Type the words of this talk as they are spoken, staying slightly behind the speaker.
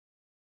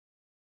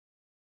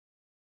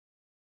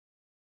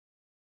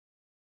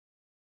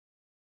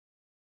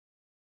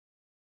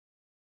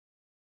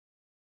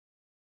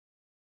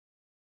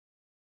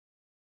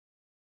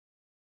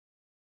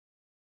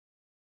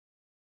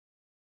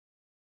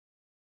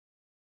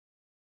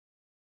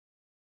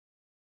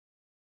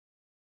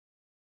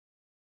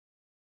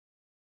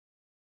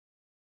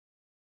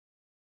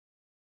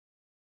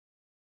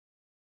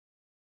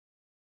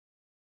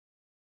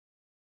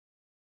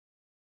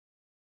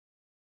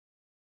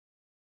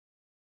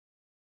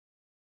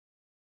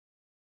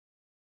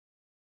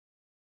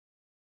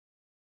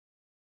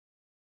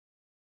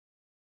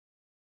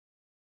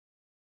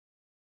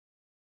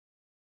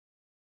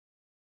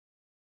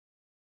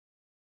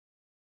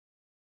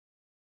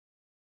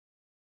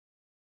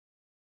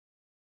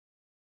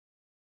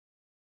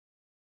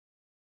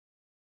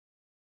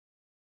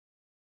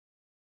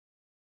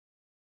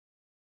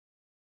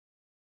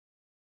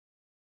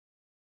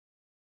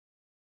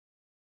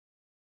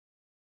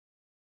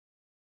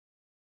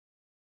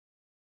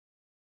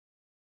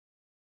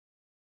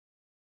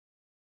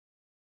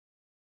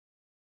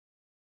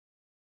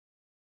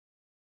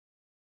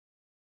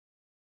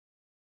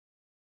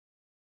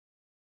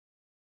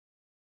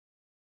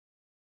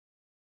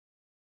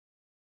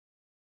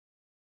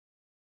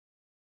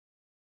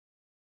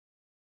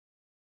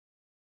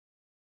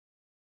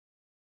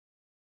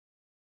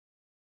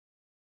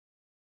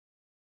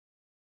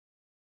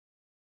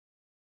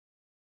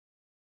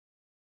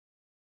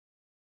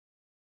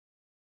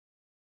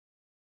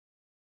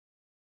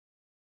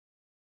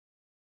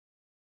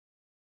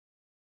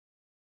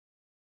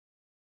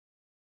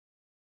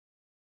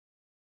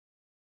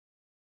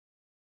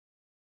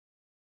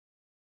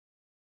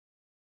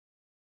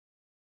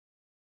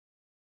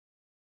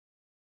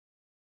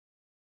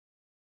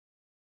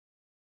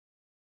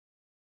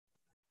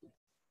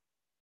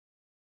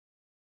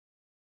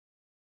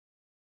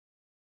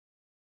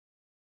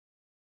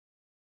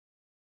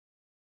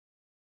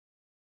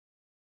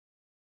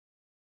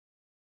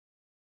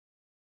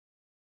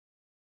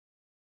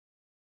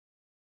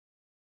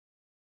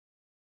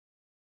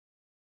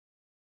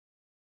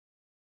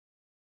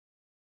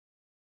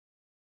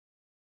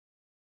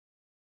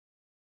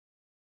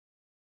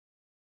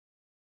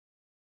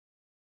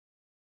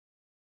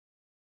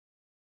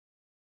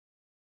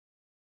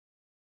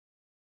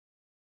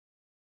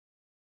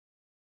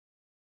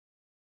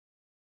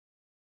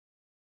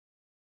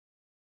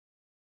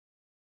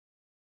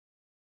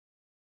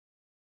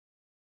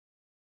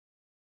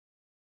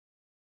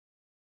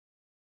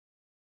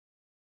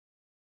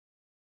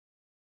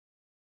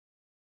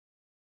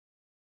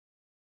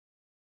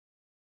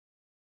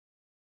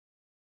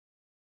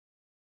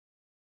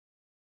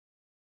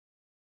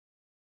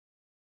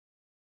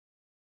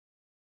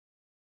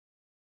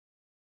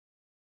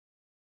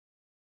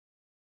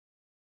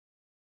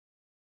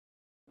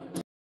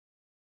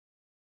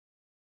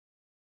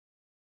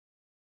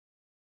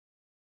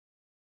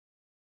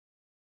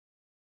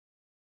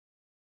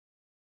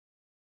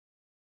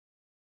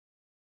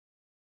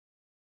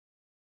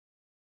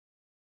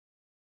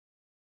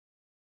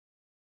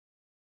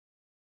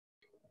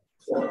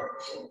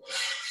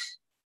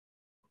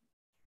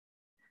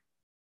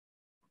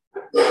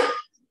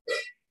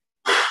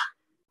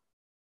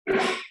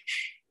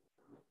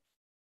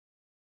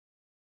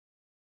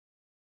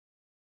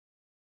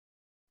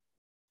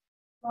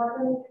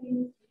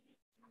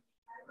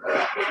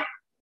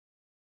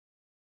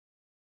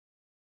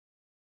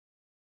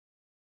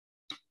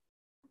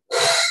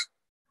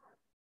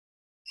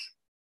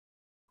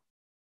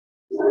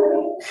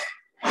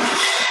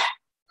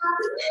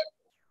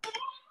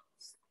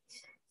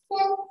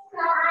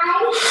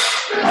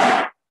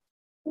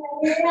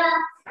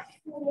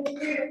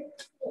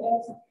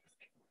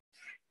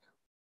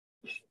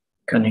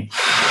Connect.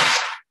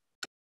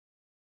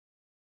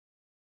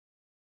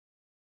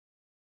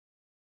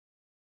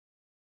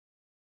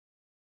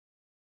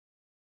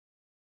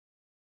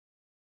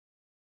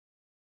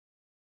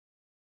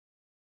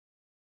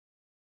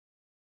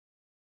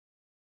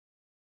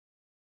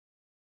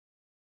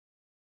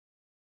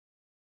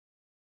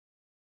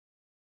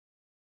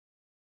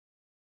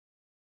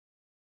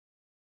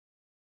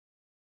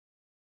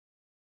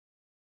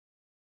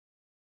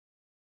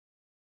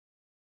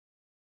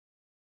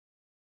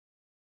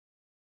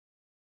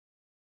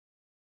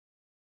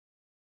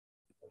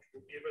 Who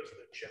gave us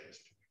the chance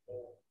to be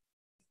born.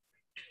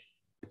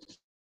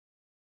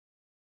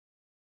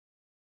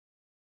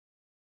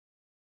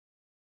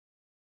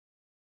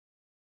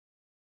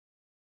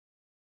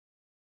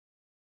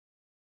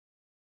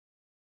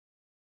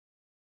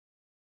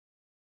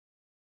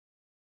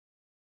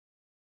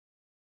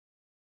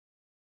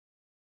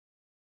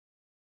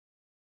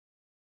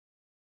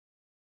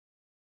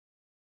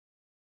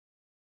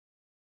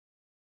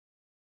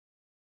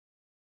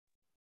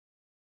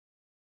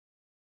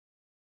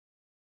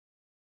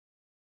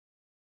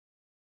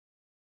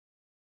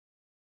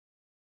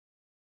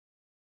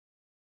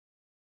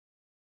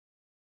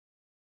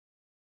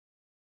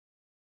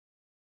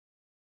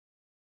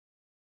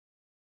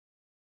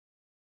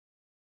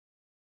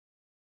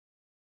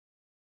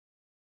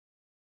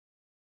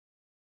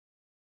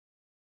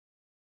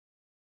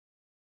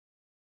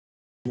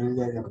 मिल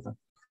जाएगा पता।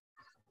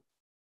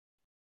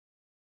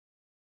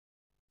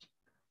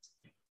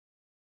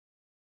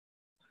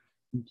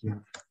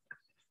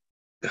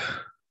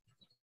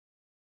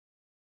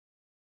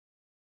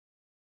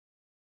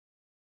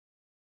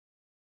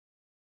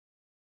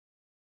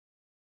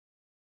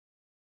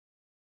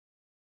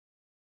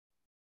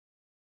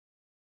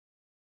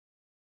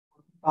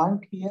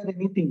 Can't hear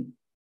anything.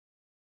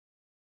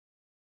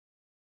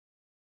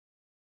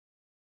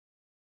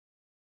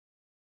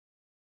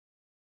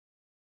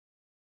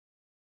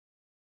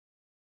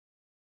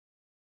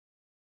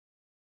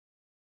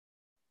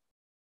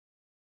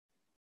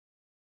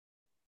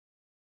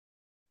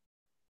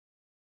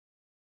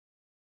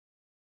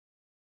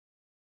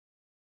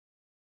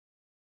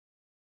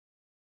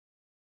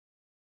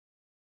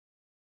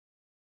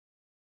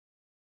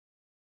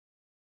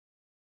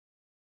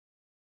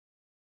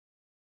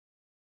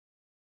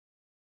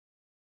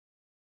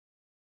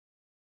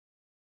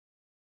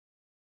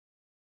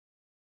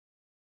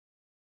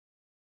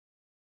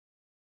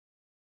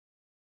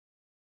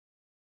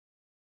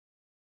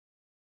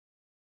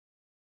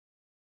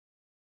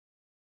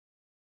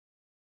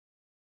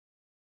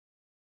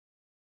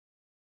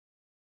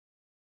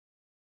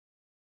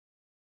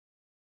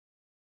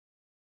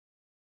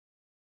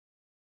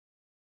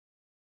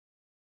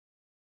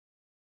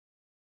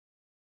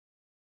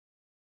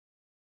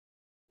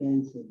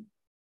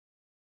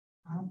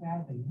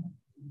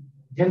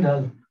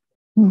 General.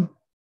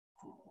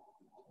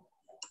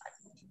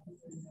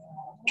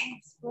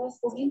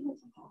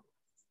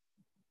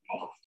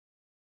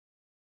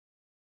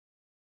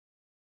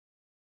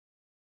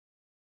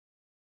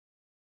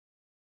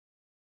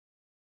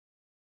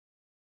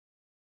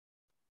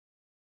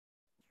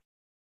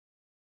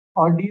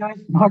 Audio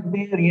is not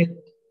there yet.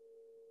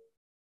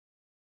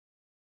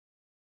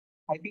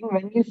 I think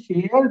when you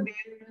share, there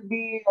will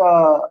be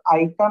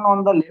icon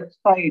on the left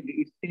side.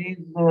 It says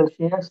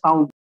share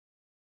sound.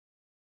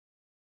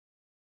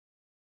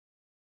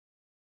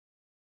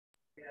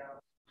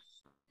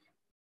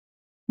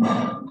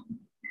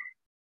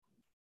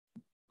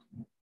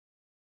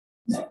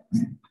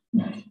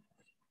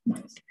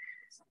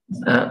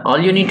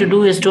 All you need to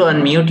do is to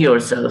unmute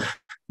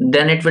yourself.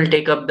 Then it will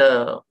take up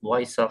the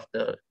voice of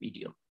the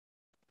video.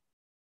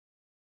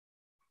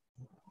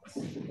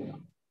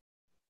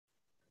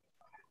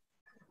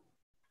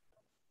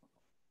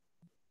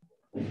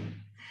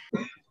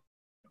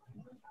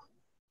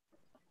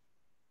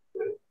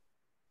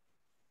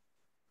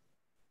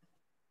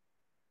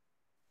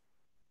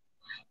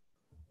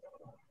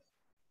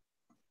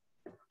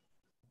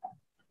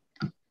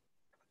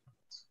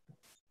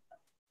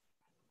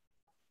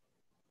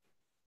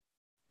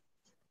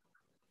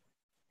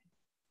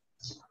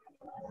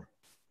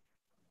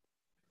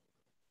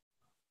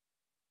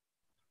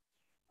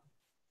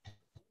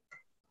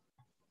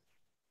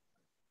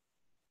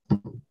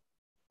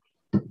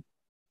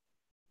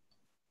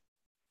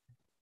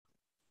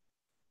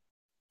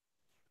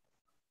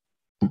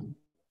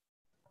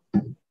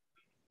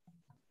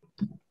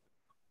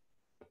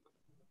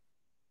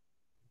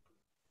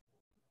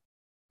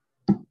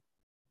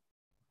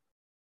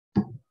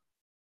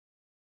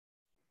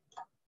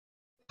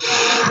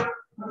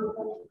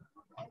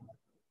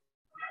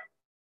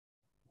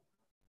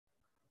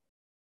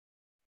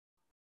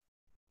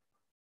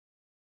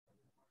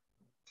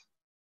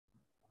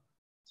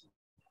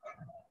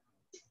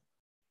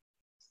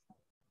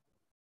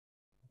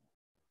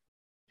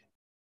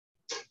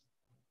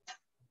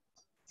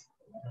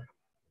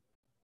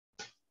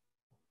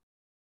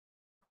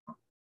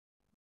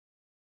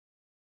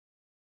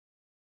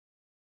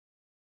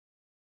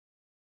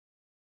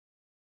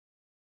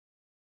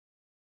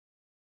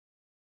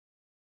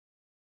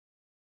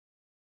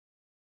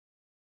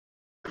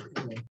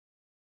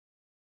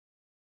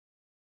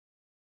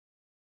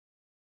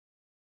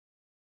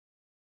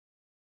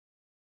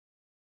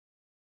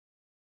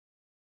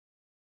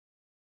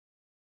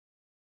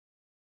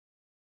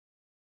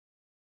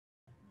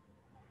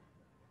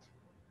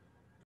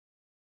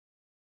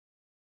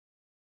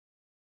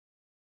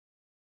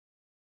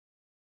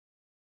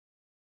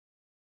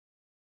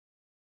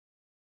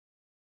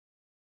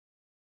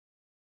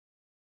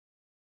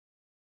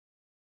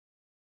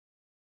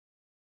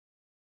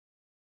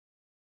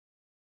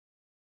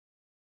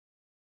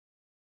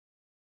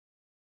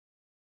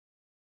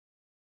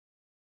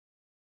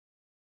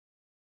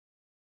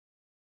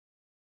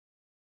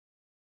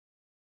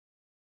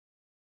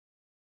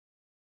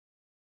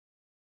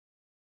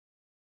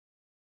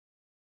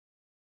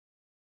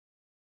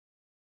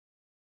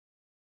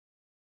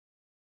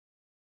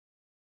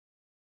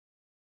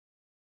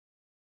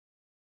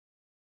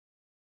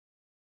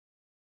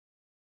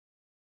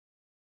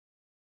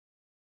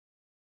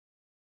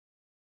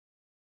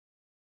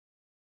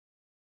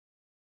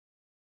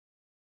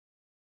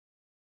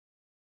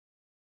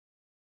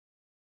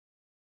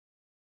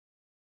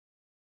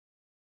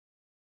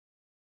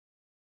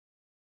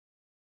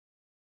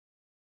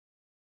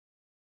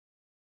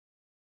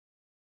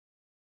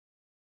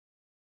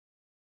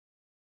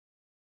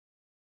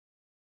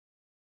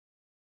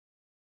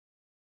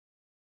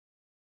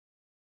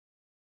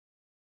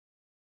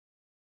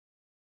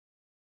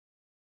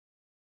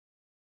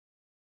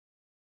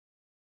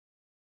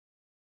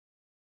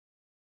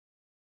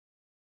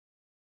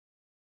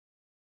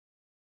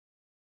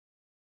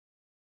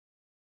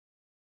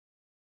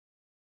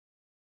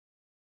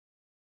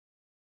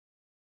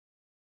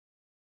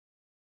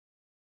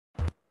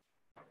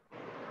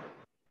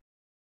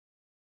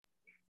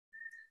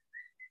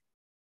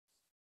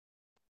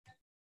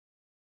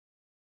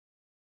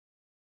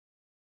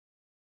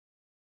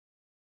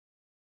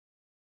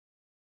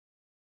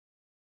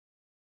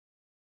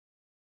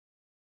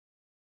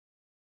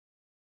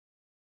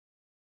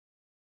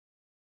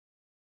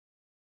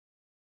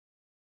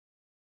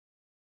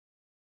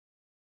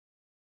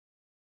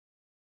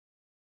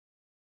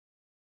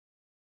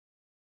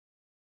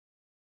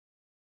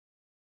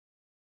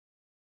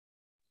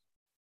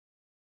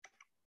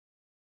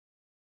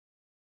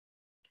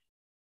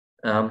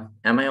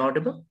 Am I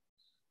audible?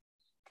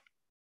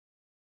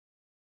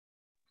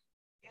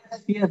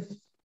 Yes.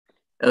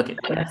 Okay,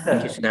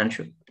 thank you,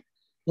 Sudhanshu.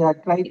 Yeah,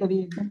 try the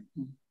again.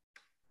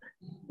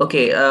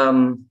 Okay,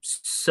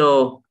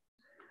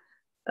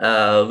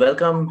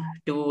 welcome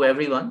to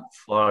everyone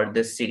for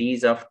this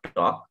series of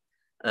talk.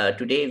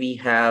 Today we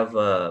have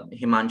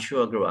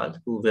Himanshu Agrawal,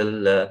 who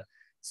will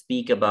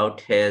speak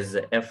about his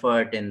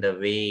effort in the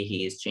way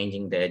he is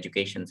changing the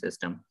education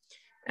system.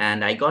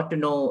 And I got to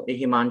know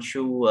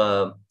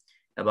Himanshu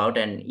about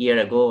an year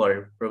ago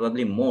or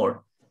probably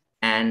more.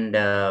 And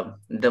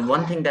the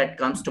one thing that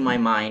comes to my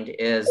mind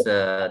is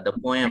the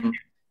poem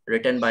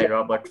written by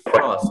Robert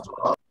Frost,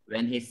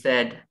 when he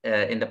said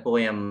in the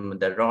poem,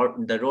 the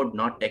road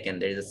not taken,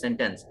 there is a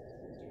sentence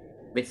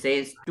which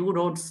says, two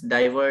roads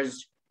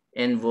diverged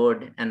in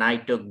wood, and I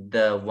took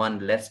the one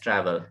less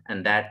traveled,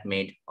 and that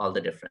made all the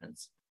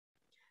difference.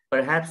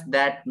 Perhaps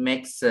that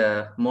makes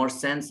more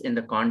sense in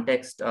the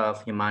context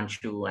of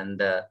Himanshu and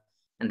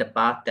the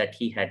path that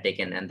he had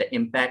taken and the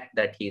impact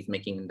that he's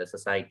making in the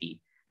society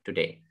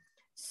today.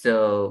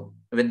 So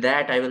with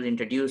that, I will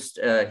introduce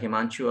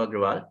Himanshu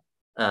Agrawal,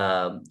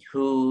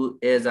 who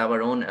is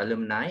our own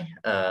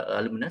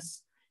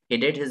alumnus. He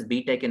did his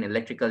BTech in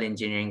electrical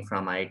engineering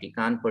from IIT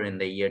Kanpur in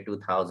the year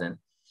 2000,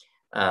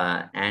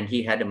 and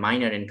he had a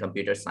minor in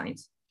computer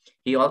science.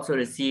 He also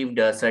received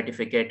a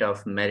certificate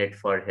of merit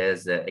for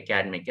his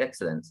academic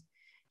excellence.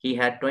 He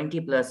had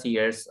 20 plus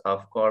years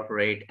of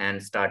corporate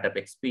and startup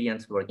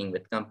experience working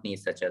with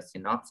companies such as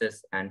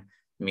Synopsys and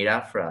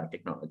Mirafra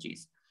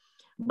Technologies.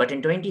 But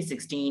in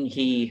 2016,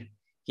 he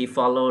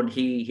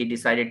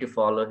decided to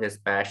follow his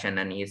passion,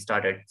 and he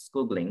started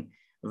Scoogling,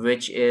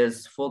 which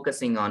is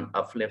focusing on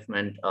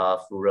upliftment of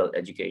rural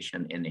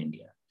education in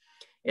India.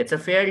 It's a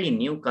fairly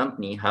new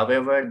company.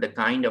 However, the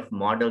kind of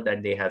model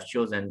that they have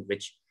chosen,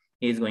 which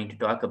he's going to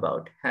talk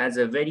about, has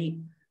a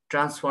very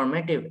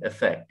transformative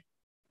effect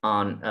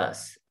on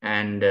us.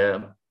 And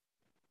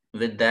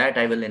with that,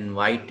 I will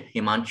invite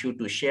Himanshu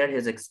to share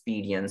his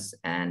experience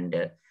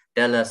and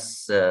tell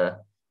us,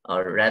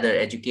 or rather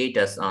educate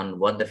us on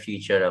what the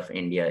future of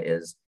India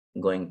is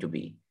going to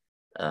be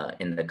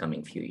in the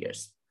coming few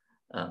years.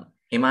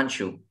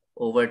 Himanshu,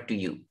 over to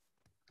you.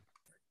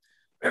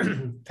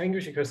 Thank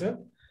you, Shikhar sir.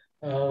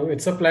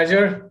 It's a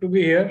pleasure to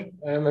be here.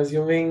 I'm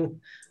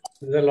assuming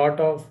there's a lot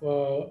of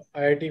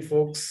IIT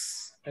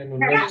folks and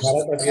Unnat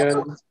Bharat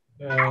Abhiyan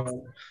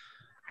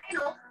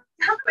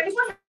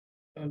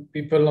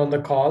people on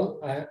the call.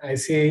 I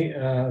see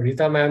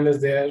Rita ma'am is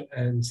there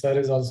and sir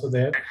is also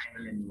there. I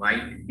will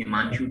invite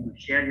Himanshu to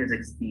share his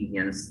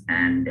experience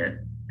and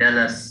tell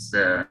us.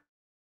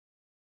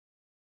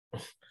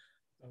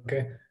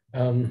 Okay.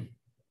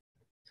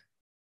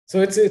 So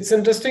it's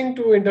interesting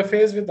to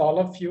interface with all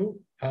of you.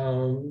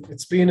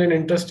 It's been an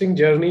interesting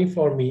journey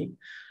for me.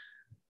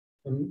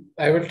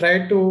 I will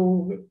try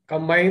to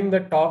combine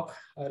the talk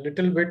a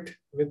little bit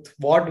with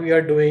what we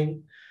are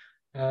doing,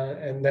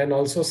 and then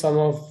also some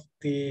of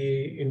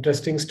the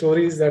interesting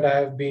stories that I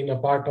have been a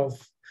part of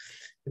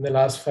in the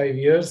last 5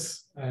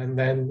 years, and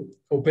then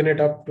open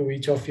it up to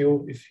each of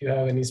you if you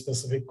have any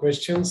specific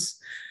questions.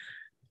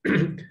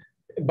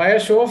 By a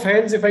show of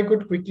hands, if I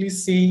could quickly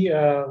see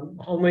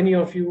how many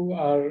of you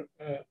are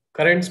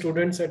current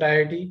students at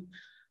IIT.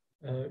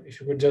 If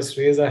you could just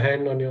raise a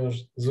hand on your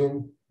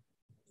Zoom,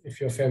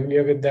 if you're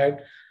familiar with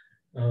that.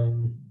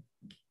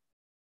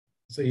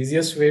 It's the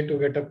easiest way to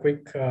get a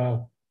quick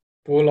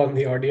poll on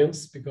the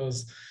audience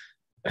because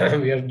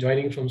we are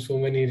joining from so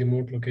many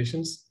remote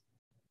locations.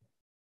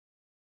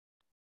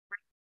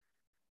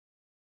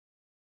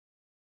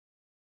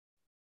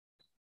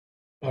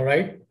 All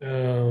right.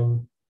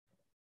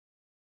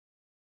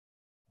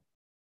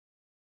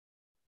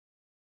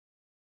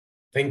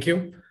 Thank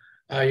you.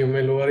 You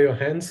may lower your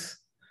hands.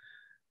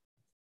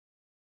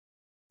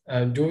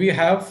 Do we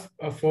have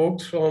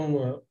folks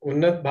from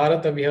Unnat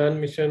Bharat Abhiyan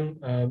mission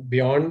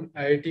beyond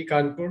IIT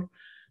Kanpur?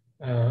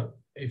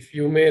 If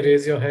you may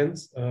raise your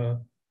hands.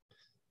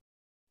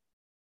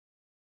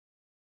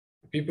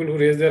 People who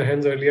raised their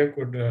hands earlier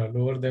could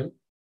lower them.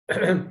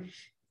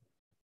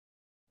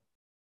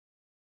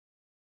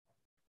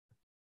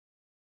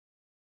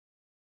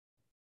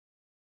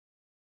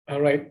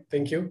 All right,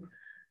 thank you.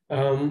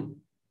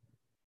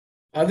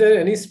 Are there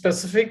any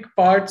specific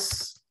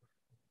parts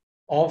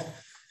of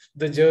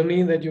the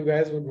journey that you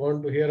guys would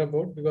want to hear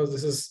about? Because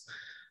this is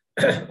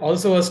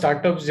also a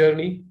startup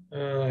journey,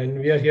 and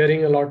we are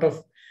hearing a lot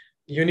of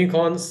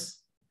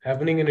unicorns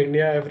happening in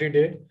India every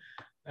day.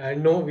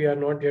 And no, we are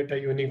not yet a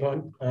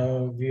unicorn.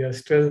 We are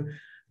still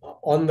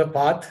on the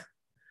path.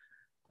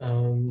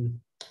 And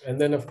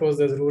then, of course,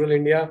 there's rural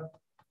India,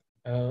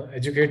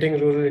 educating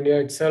rural India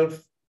itself,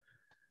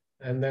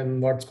 and then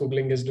what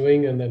Googling is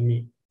doing, and then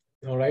me.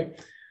 All right.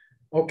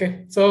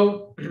 Okay,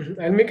 so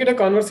I'll make it a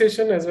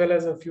conversation as well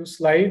as a few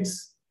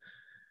slides.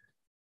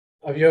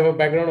 If you have a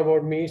background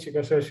about me,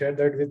 Shikhar sir shared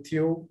that with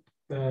you.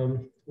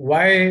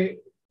 Why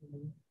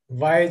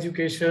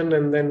education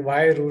and then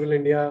why rural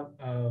India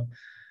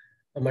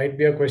might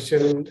be a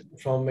question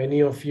from many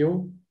of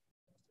you,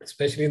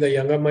 especially the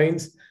younger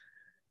minds.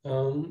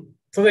 So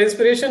the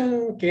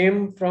inspiration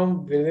came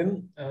from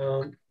within.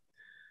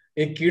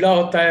 एक कीड़ा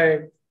होता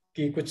है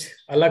कि कुछ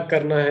अलग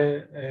करना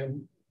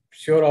है.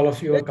 Sure all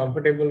of you are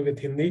comfortable with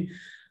Hindi.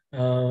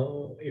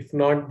 If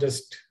not,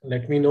 just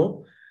let me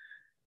know.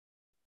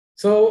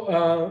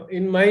 So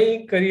in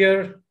my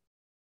career,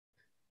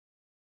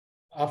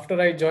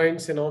 after I joined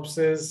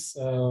Synopsys,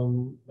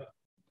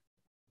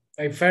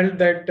 I felt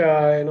that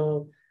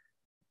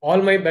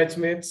all my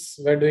batchmates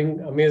were doing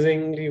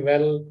amazingly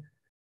well.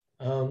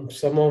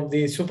 Some of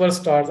the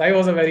superstars. I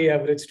was a very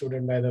average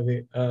student, by the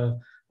way.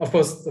 Of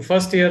course, the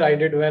first year I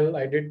did well.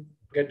 I did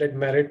get that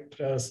merit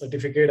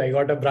certificate. I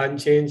got a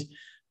branch change.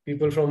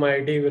 People from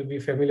IIT will be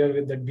familiar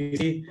with that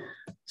BC.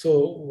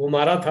 So वो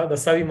मारा था,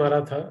 10वीं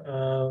मारा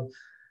था.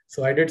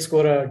 So I did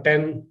score a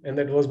 10, and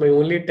that was my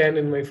only 10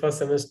 in my first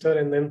semester.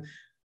 And then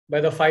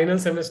by the final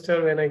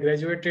semester, when I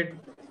graduated,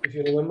 if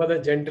you remember the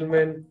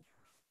gentleman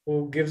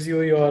who gives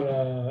you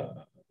your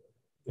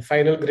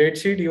final grade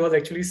sheet, he was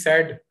actually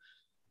sad,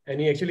 and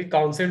he actually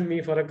counseled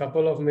me for a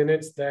couple of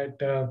minutes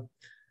that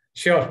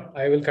sure,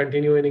 I will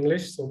continue in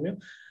English, Soumya.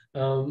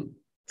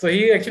 So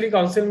he actually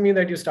counseled me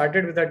that you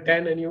started with a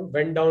 10 and you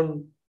went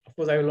down. Of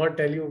course, I will not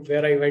tell you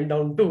where I went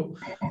down to.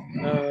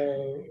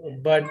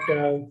 But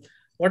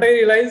what I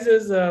realized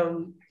is,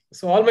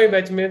 so all my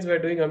batchmates were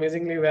doing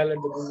amazingly well at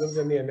the Googles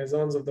and the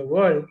Amazons of the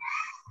world.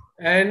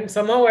 And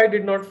somehow I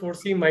did not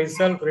foresee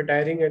myself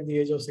retiring at the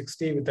age of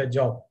 60 with a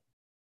job.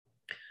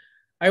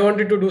 I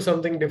wanted to do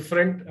something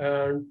different,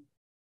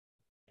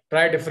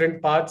 try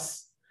different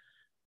paths.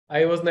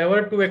 I was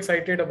never too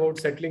excited about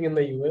settling in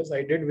the US.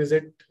 I did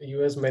visit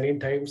US many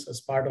times as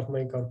part of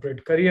my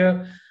corporate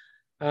career.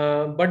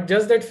 But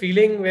just that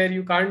feeling where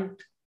you can't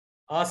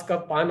ask a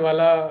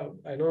panwala,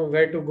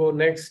 where to go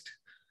next.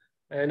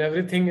 And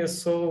everything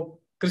is so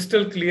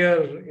crystal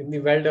clear in the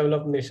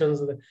well-developed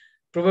nations.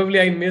 Probably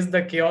I missed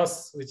the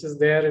chaos which is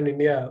there in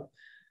India.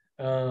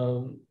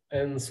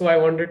 And so I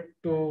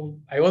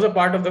was a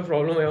part of the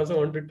problem. I also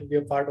wanted to be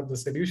a part of the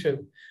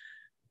solution.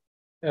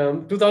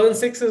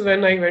 2006 is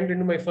when I went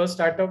into my first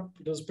startup.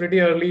 It was pretty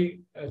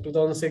early,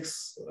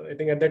 2006. I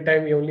think at that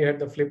time we only had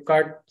the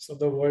Flipkarts of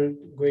the world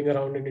going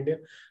around in India.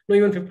 No,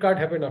 even Flipkart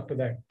happened after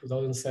that,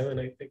 2007,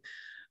 I think.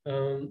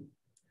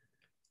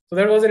 So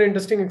that was an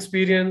interesting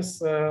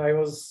experience. I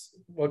was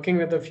working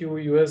with a few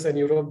US and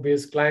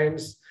Europe-based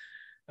clients.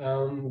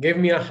 Gave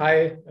me a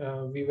high.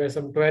 We were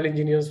some 12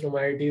 engineers from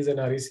IITs and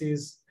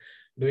RECs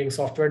doing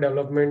software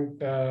development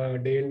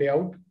day in, day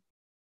out.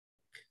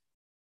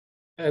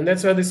 And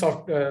that's where the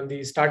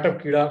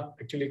startup Kida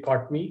actually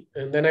caught me.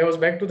 And then I was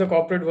back to the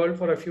corporate world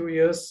for a few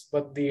years,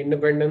 but the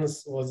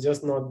independence was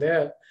just not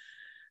there.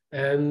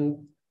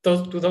 And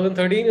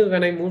 2013 is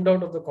when I moved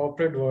out of the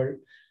corporate world.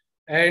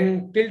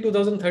 And till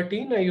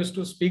 2013, I used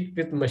to speak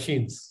with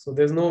machines. So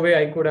there's no way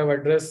I could have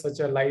addressed such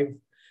a live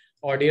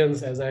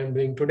audience as I'm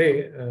doing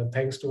today,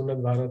 thanks to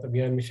Unnat Bharat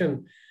Abhiyan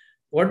mission.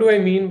 What do I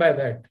mean by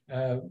that?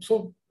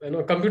 So,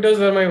 computers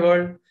were my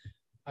world.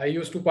 I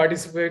used to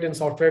participate in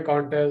software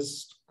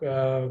contests,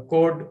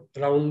 code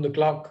round the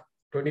clock,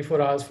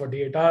 24 hours,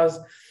 48 hours.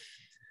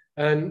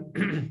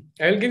 And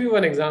I'll give you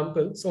one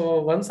example.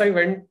 So once I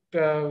went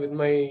with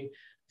my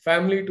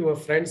family to a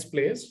friend's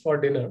place for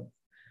dinner.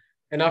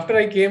 And after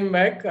I came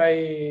back,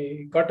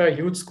 I got a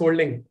huge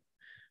scolding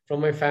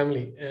from my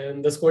family.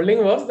 And the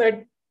scolding was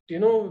that,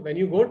 when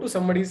you go to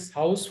somebody's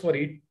house for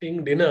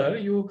eating dinner,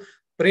 you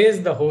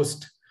praise the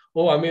host.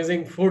 Oh,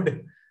 amazing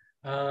food,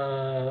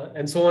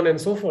 and so on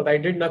and so forth. I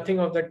did nothing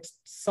of that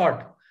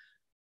sort.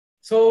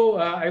 So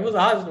I was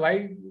asked,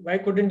 why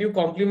couldn't you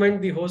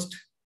compliment the host?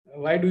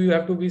 Why do you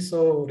have to be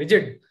so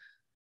rigid?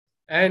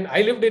 And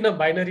I lived in a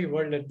binary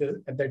world at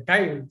that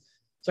time.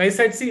 So I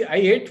said, see, I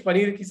ate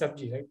paneer ki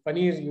sabji, right?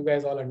 Paneer, you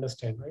guys all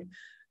understand, right?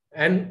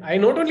 And I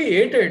not only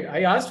ate it,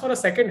 I asked for a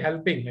second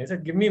helping. I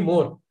said, give me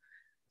more.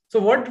 So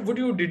what would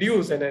you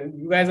deduce? And then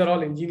you guys are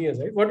all engineers,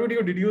 right? What would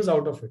you deduce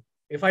out of it?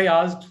 If I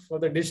asked for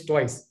the dish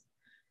twice,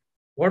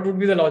 what would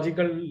be the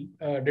logical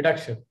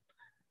deduction?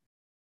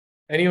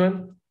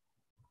 Anyone?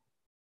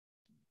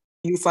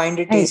 You find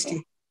it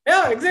tasty.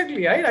 Yeah,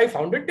 exactly, right? I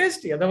found it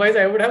tasty. Otherwise,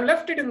 I would have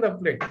left it in the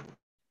plate.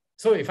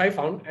 So if I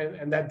found,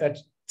 and that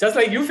just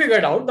like you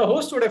figured out, the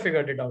host would have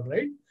figured it out,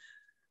 right?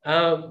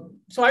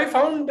 So I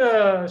found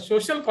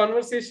social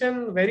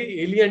conversation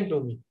very alien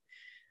to me.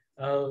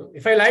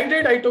 If I liked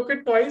it, I took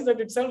it twice. That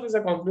itself is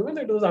a compliment.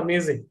 It was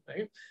amazing,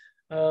 right?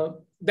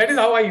 That is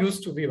how I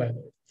used to be, by the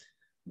way.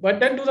 But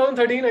then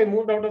 2013, I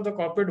moved out of the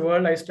corporate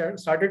world. I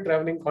started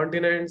traveling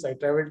continents. I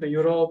traveled to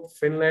Europe,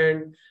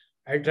 Finland.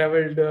 I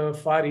traveled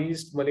Far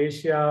East,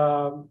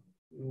 Malaysia,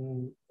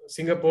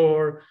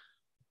 Singapore,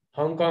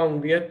 Hong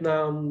Kong,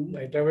 Vietnam.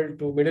 I traveled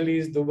to Middle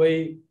East,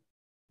 Dubai.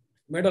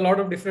 Met a lot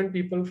of different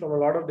people from a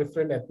lot of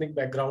different ethnic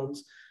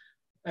backgrounds.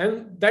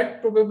 And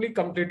that probably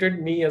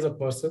completed me as a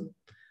person.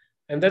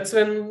 And that's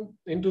when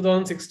in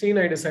 2016,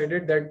 I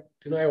decided that,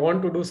 I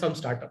want to do some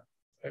startup,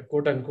 a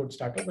quote unquote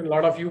startup. And a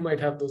lot of you might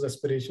have those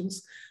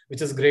aspirations,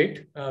 which is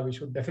great. We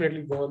should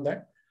definitely go on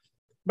that.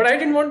 But I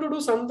didn't want to do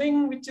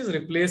something which is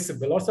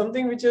replaceable or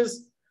something which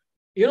is,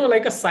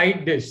 like a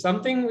side dish,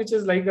 something which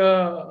is like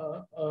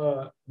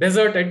a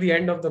dessert at the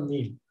end of the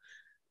meal.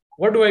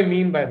 What do I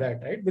mean by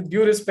that, right? With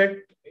due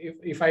respect,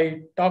 if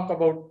I talk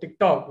about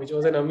TikTok, which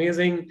was an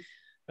amazing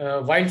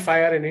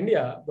wildfire in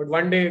India, but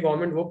one day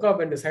government woke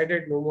up and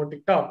decided no more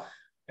TikTok.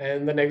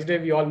 And the next day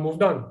we all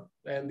moved on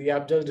and the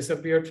app just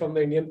disappeared from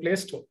the Indian Play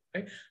Store.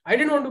 Right? I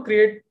didn't want to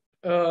create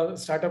a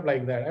startup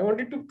like that. I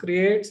wanted to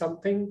create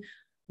something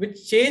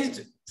which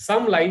changed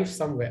some life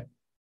somewhere.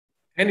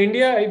 And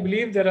India, I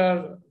believe there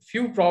are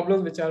few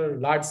problems which are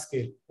large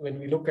scale when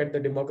we look at the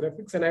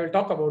demographics, and I will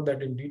talk about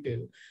that in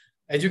detail.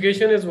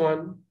 Education is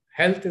one,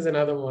 health is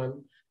another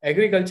one,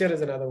 agriculture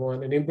is another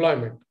one, and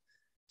employment.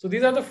 So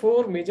these are the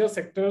four major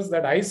sectors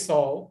that I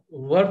saw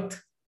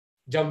worth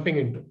jumping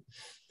into.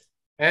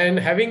 And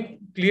having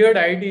cleared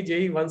IIT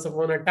JEE once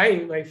upon a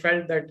time, I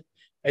felt that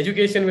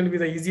education will be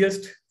the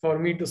easiest for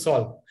me to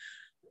solve.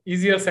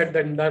 Easier said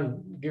than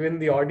done, given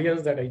the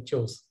audience that I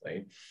chose,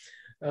 right?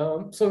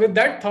 So with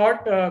that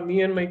thought,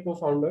 me and my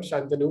co-founder,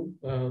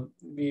 Shantanu,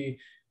 we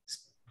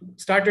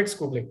started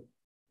Scoogling.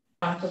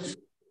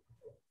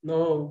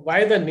 Now,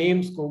 why the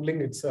name Scoogling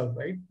itself,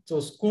 right?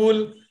 So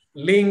school,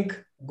 link,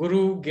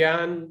 guru,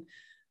 gyan.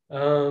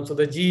 So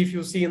the G, if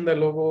you see in the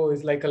logo,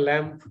 is like a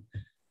lamp.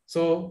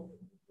 So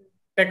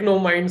techno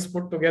minds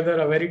put together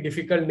a very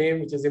difficult name,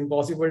 which is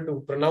impossible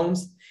to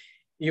pronounce,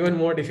 even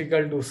more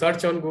difficult to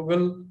search on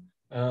Google.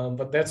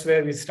 But that's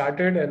where we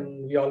started,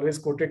 and we always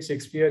quoted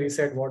Shakespeare. He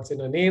said, what's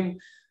in a name?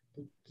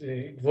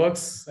 It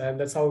works, and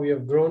that's how we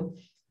have grown.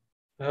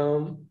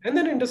 And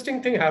then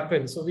interesting thing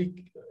happened.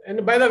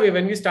 And by the way,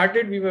 when we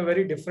started, we were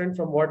very different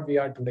from what we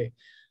are today.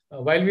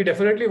 While we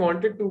definitely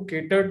wanted to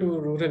cater to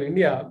rural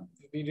India,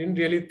 we didn't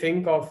really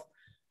think of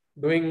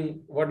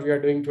doing what we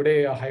are doing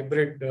today, a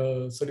hybrid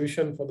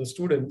solution for the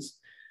students.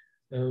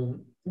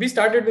 We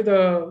started with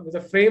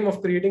a frame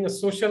of creating a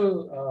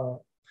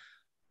social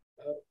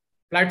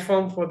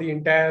platform for the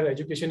entire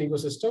education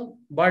ecosystem,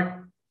 but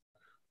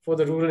for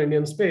the rural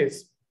Indian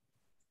space.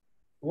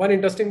 One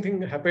interesting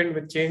thing happened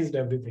which changed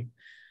everything.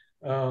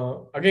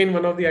 Again,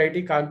 one of the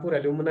IIT Kanpur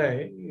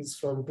alumni is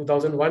from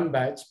 2001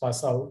 batch,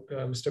 pass out,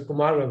 Mr.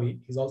 Kumar Ravi.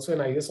 He's also an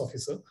IAS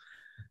officer.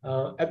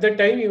 At that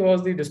time, he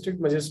was the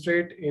district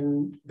magistrate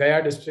in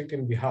Gaya district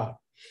in Bihar.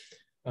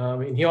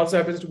 He also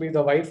happens to be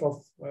the wife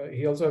of,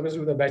 he also happens to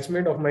be the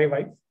batchmate of my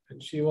wife.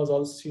 And she's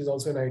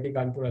also an IIT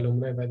Kanpur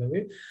alumni, by the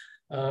way.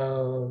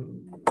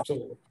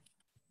 So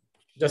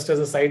just as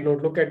a side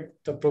note, look at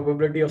the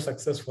probability of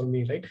success for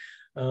me, right?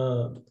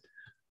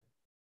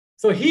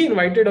 So he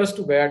invited us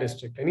to Gaya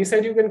district and he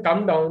said, you can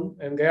come down,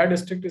 and Gaya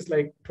district is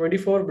like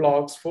 24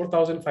 blocks,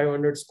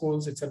 4,500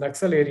 schools. It's an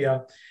Naxal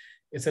area.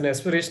 It's an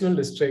aspirational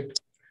district.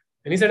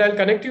 And he said, I'll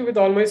connect you with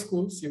all my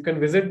schools. You can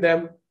visit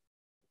them.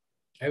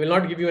 I will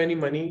not give you any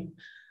money.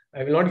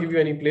 I will not give you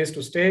any place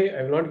to stay.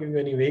 I will not give you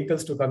any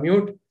vehicles to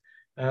commute.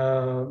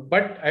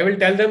 But I will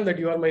tell them that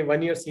you are my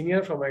 1 year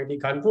senior from IIT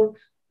Kanpur,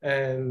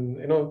 and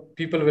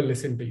people will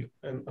listen to you.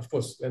 And of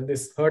course, when they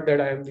heard that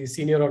I am the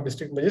senior of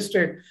district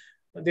magistrate,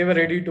 they were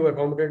ready to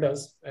accommodate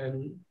us.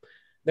 And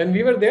then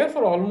we were there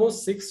for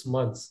almost 6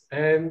 months,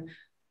 and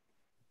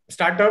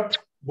startup,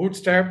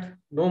 bootstrapped,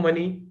 no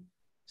money.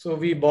 So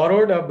we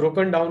borrowed a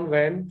broken down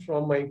van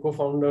from my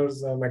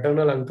co-founder's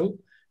maternal uncle.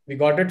 We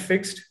got it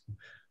fixed.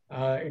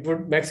 It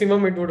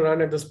would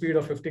run at the speed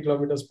of 50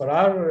 kilometers per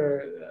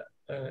hour.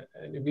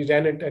 And if we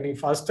ran it any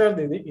faster,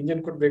 the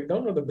engine could break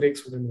down or the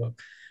brakes wouldn't work.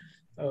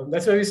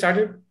 That's where we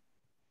started.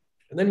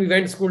 And then we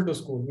went school to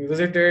school. We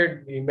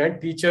visited, we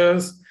met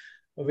teachers,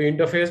 we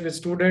interfaced with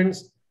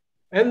students.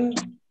 And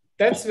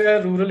that's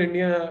where rural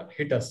India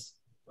hit us.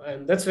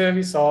 And that's where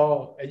we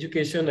saw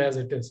education as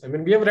it is. I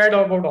mean, we have read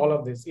about all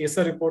of this.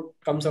 ASER report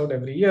comes out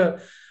every year.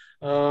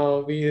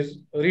 We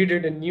read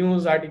it in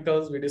news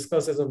articles. We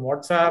discuss it on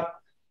WhatsApp.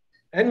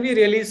 And we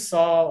really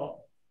saw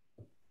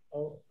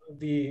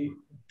the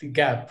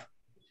gap.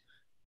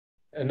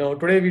 And now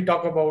today we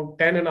talk about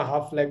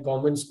 10.5 lakh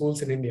government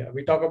schools in India.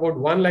 We talk about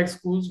 1 lakh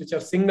schools, which are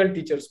single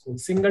teacher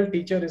schools. Single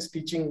teacher is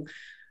teaching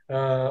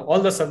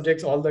all the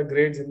subjects, all the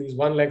grades in these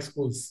 1 lakh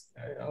schools.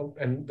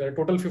 And there are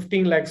total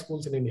 15 lakh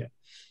schools in India.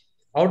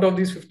 Out of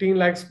these 15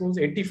 lakh schools,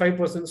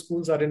 85%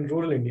 schools are in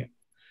rural India.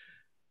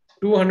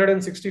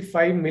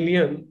 265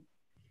 million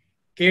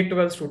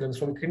K-12 students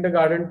from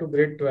kindergarten to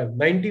grade 12.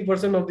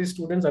 90% of these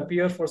students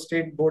appear for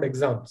state board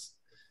exams.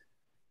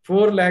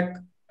 4 lakh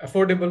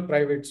affordable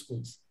private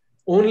schools.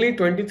 Only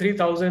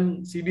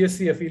 23,000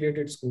 CBSE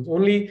affiliated schools.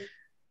 Only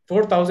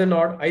 4,000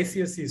 odd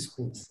ICSE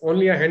schools.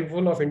 Only a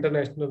handful of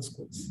international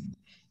schools.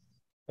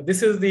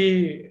 This is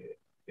the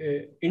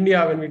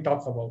India when we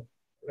talk about,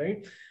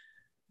 right?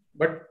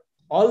 But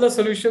all the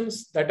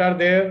solutions that are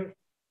there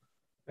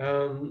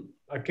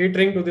are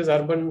catering to this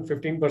urban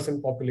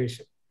 15%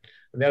 population.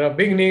 There are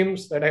big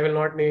names that I will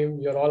not name.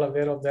 You're all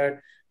aware of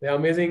that. There are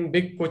amazing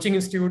big coaching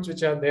institutes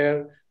which are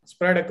there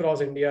spread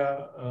across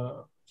India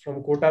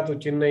from Kota to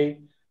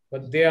Chennai.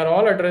 But they are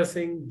all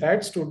addressing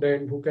that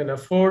student who can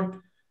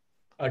afford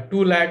a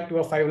 2 lakh to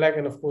a 5 lakh.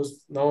 And of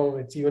course, now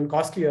it's even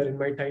costlier. In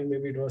my time,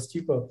 maybe it was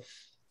cheaper.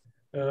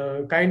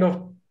 Kind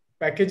of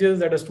packages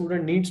that a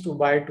student needs to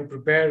buy to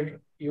prepare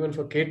even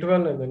for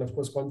K-12 and then of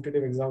course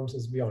competitive exams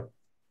is beyond.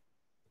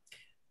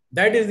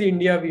 That is the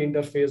India we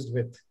interfaced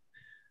with.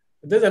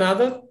 There's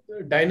another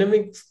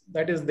dynamic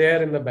that is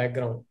there in the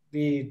background.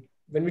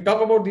 When we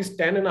talk about these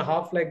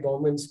 10.5 lakh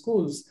government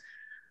schools,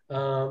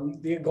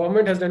 the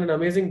government has done an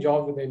amazing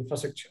job with the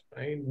infrastructure.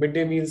 Right?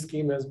 Midday meal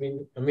scheme has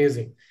been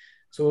amazing.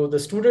 So the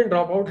student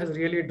dropout has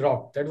really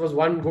dropped. That was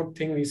one good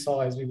thing we saw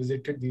as we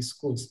visited these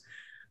schools.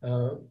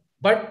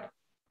 But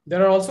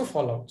there are also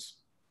fallouts.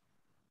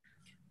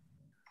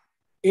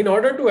 In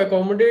order to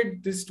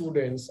accommodate these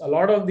students, a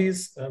lot of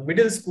these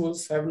middle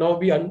schools have now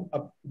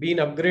been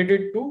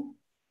upgraded to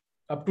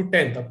up to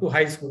 10th, up to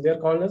high school. They are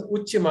called as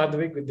Uch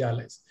Madhavik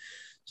Vidyalayas.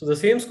 So the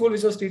same school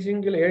which was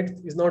teaching till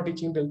 8th is now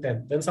teaching till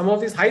 10th. Then some of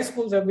these high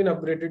schools have been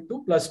upgraded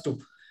to +2.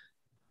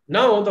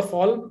 Now the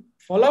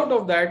fallout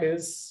of that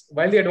is,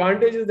 while the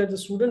advantage is that the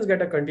students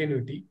get a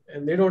continuity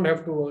and they don't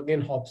have to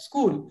again hop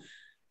school,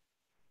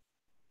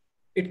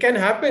 it can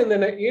happen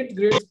that an 8th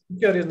grade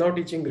teacher is now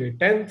teaching grade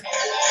 10th.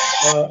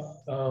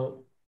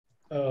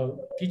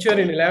 Teacher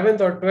in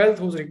 11th or 12th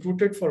who's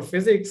recruited for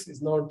physics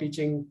is now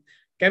teaching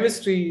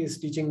chemistry, is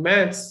teaching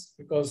maths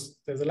because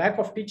there's a lack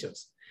of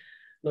teachers.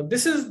 Now,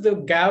 this is the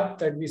gap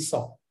that we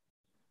saw.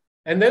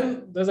 And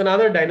then there's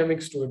another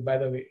dynamics to it, by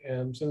the way,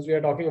 since we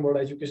are talking about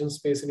education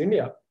space in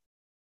India.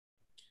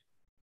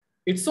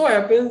 It so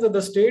happens that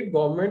the state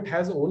government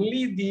has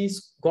only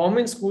these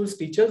government schools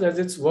teachers as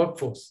its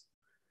workforce.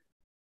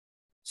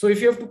 So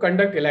if you have to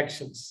conduct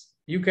elections,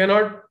 you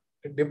cannot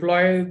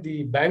deploy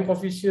the bank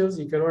officials,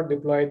 you cannot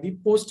deploy the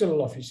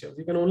postal officials,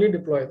 you can only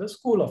deploy the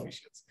school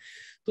officials.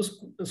 So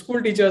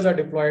school teachers are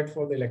deployed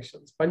for the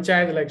elections,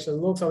 panchayat elections,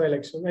 Lok Sabha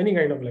elections, any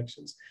kind of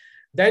elections.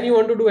 Then you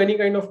want to do any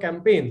kind of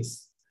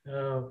campaigns.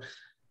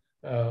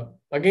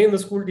 Again, the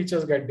school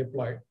teachers get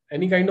deployed.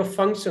 Any kind of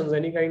functions,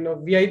 any kind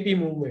of VIP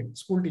movement,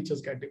 school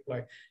teachers get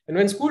deployed. And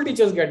when school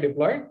teachers get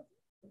deployed,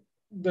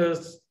 the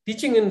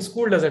teaching in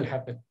school doesn't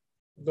happen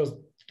because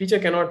teacher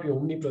cannot be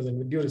omnipresent,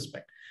 with due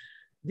respect.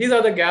 These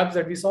are the gaps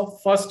that we saw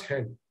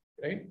firsthand,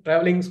 right?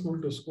 Traveling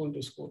school to school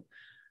to school.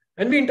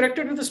 And we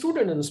interacted with the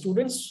students, and the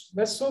students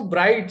were so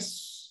bright,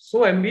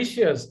 so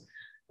ambitious,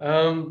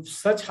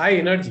 such high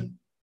energy.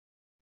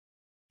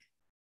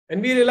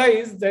 And we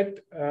realized that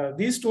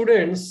these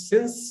students,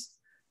 since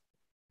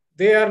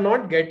they are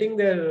not getting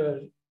their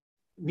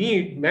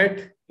need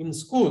met in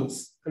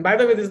schools, and by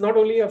the way, this is not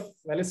only a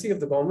fallacy of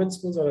the government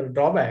schools or a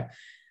drawback.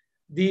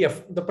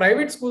 The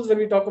private schools, when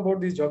we talk about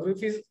these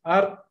geographies,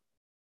 are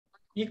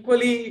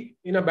equally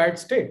in a bad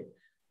state,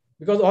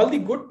 because all the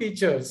good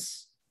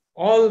teachers,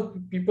 all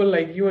people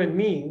like you and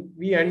me,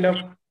 we end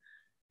up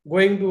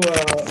going to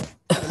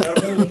an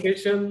urban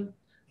location.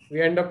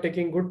 We end up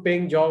taking good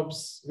paying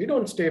jobs. We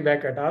don't stay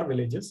back at our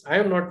villages. I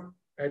am not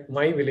at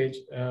my village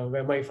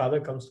where my father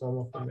comes from,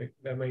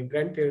 where my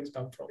grandparents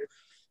come from.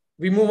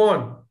 We move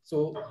on.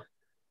 So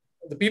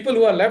the people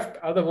who are left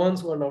are the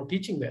ones who are now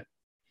teaching there.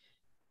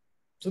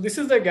 So this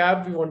is the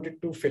gap we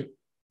wanted to fill.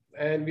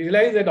 And we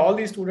realized that all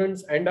these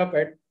students end up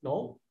at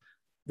now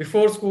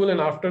before school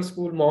and after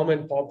school mom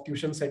and pop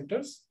tuition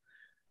centers.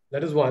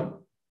 That is one.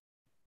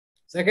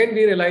 Second,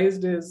 we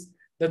realized is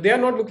that they are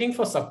not looking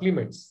for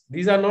supplements.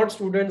 These are not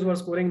students who are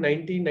scoring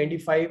 90,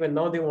 95, and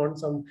now they want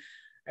some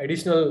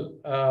additional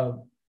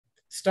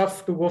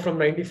stuff to go from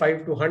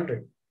 95 to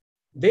 100.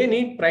 They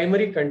need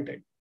primary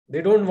content.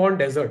 They don't want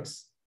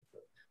deserts.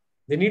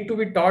 They need to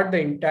be taught the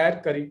entire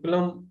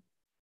curriculum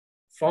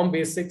from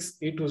basics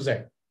A to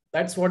Z.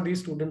 That's what these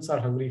students are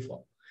hungry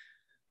for,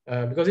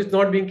 because it's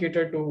not being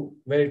catered to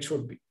where it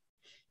should be.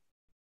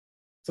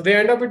 So they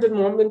end up with the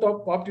mom and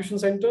pop tuition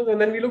centers,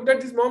 and then we looked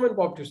at these mom and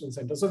pop tuition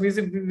centers. So we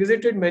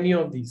visited many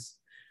of these.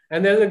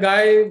 And there's a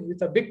guy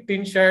with a big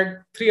tin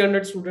shed,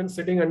 300 students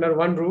sitting under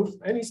one roof,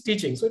 and he's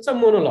teaching. So it's a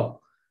monologue.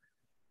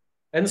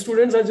 And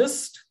students are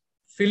just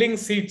filling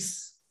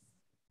seats.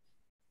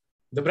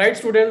 The bright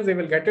students, they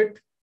will get it.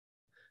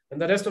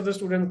 And the rest of the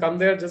students come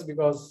there just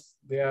because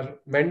they are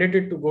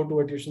mandated to go to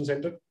a tuition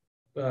center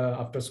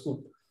after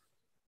school.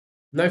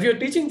 Now, if you're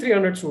teaching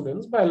 300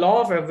 students, by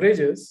law of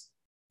averages,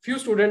 few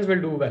students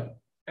will do well.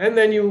 And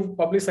then you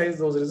publicize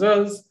those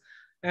results,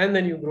 and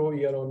then you grow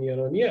year on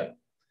year on year.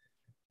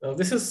 Now,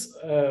 this is,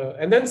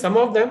 and then some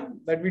of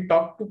them that we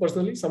talked to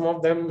personally, some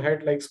of them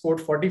had like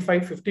scored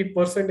 45,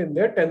 50% in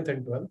their 10th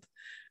and 12th,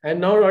 and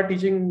now are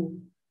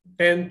teaching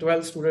 10,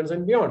 12 students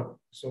and beyond.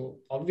 So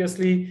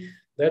obviously,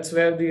 that's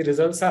where the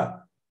results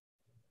are.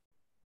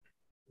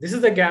 This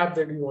is the gap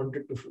that we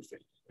wanted to fulfill,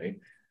 right?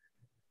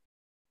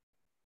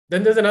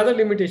 Then there's another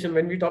limitation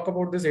when we talk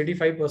about this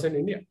 85%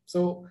 India.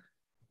 So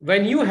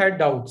when you had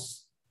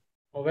doubts,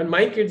 or when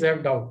my kids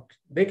have doubt,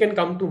 they can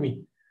come to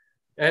me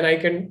and I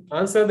can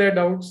answer their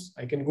doubts.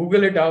 I can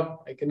Google it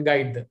up. I can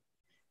guide them.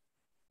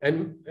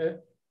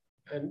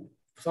 And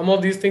some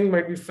of these things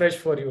might be fresh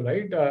for you,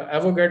 right?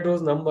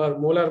 Avogadro's number,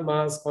 molar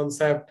mass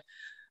concept.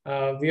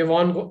 We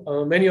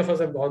have many of us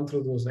have gone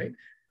through those, right?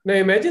 Now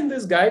imagine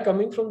this guy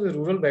coming from the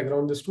rural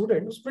background, the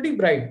student who's pretty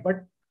bright,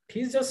 but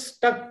he's just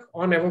stuck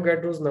on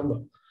Avogadro's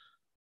number,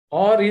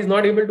 or he's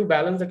not able to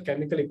balance that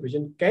chemical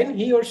equation. Can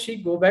he or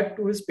she go back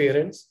to his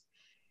parents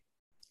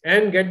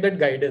and get that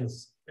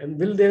guidance? And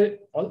will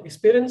all his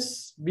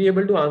parents be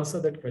able to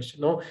answer that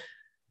question? Now,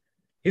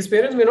 his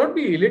parents may not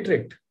be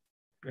illiterate,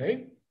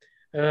 right?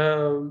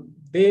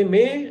 They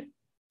may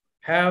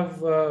have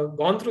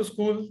gone through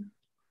school,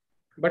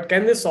 but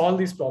can they solve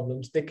these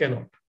problems? They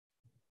cannot.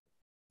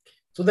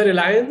 So the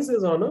reliance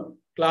is on a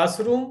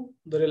classroom.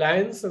 The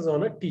reliance is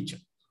on a teacher.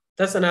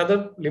 That's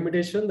another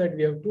limitation that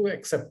we have to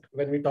accept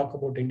when we talk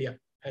about India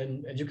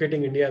and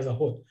educating India as a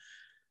whole.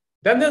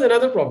 Then there's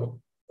another problem.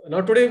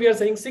 Now today we are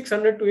saying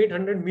 600 to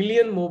 800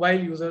 million mobile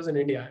users in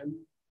India, and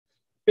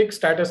big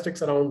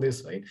statistics around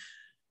this, right?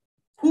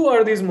 Who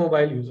are these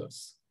mobile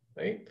users,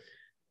 right?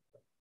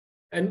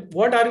 And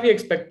what are we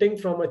expecting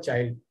from a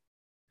child?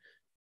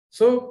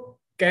 So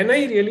can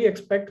I really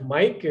expect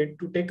my kid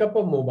to take up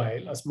a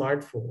mobile, a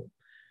smartphone,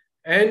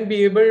 and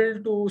be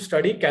able to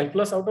study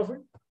calculus out of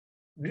it?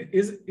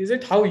 Is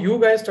it how you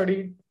guys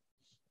studied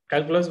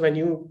calculus when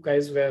you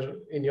guys were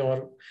in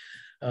your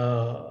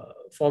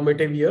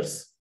formative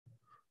years?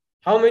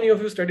 How many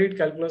of you studied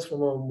calculus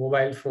from a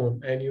mobile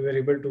phone and you were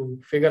able to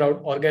figure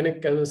out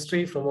organic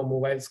chemistry from a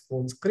mobile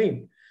phone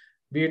screen,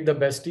 be it the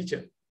best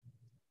teacher?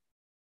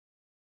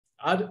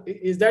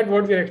 Is that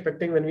what we're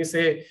expecting when we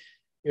say,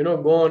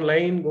 go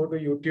online, go to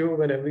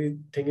YouTube, and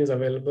everything is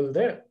available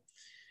there?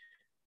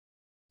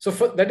 So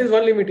that is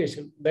one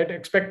limitation, that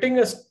expecting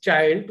a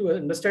child to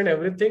understand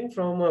everything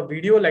from a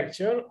video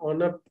lecture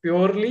on a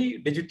purely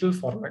digital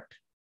format.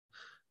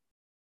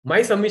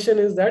 My submission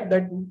is that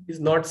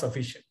is not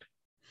sufficient.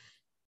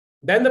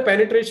 Then the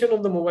penetration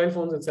of the mobile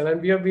phones itself,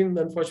 and we have been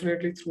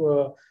unfortunately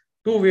through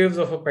two waves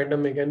of a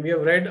pandemic, and we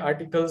have read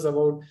articles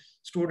about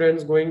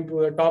students going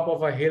to the top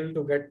of a hill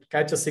to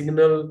catch a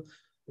signal.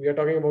 We are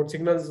talking about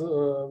signals,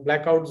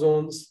 blackout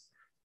zones.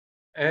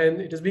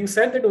 And it is being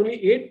said that only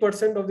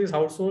 8% of these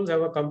households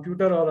have a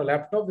computer or a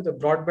laptop with a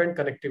broadband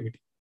connectivity.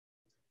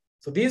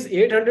 So these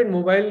 800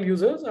 mobile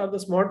users are the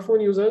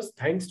smartphone users,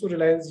 thanks to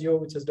Reliance Jio,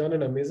 which has done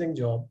an amazing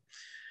job.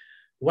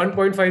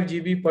 1.5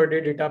 GB per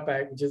day data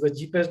pack, which is the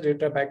cheapest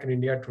data pack in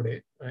India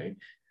today, right?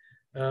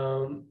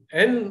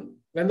 And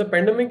when the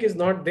pandemic is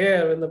not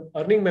there, when the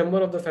earning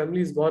member of the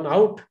family is gone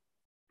out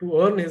to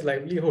earn his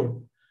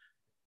livelihood,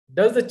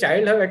 does the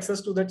child have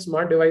access to that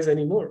smart device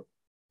anymore?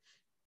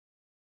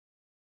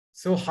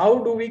 So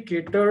how do we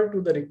cater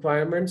to the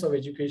requirements of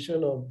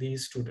education of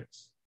these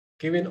students,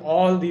 given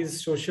all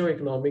these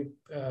socio-economic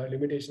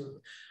limitations?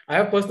 I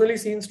have personally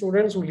seen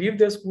students who leave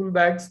their school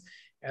bags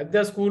at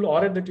their school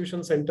or at the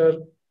tuition center,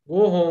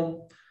 go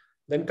home,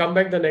 then come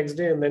back the next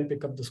day and then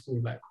pick up the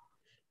school bag.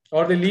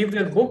 Or they leave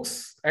their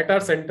books at our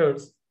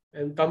centers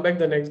and come back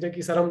the next day,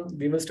 ki, sir,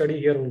 we will study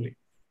here only.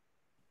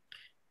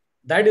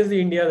 That is the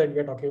India that we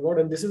are talking about.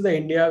 And this is the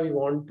India we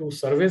want to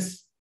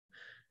service.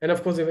 And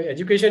of course, if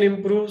education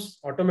improves,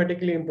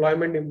 automatically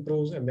employment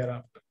improves and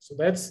thereafter. So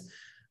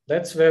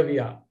that's where we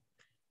are.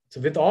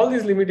 So with all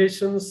these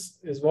limitations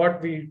is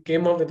what we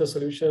came up with a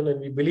solution. And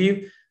we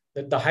believe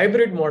that the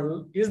hybrid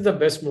model is the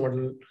best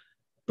model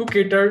to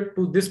cater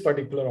to this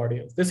particular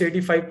audience, this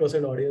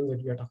 85% audience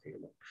that we are talking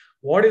about.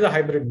 What is a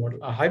hybrid model?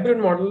 A hybrid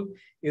model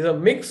is a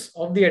mix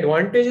of the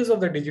advantages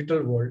of the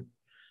digital world,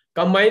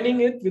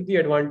 combining it with the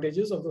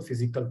advantages of the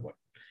physical world,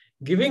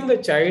 giving the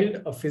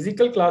child a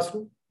physical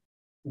classroom,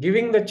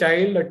 giving the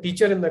child a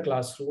teacher in the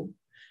classroom,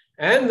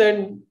 and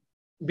then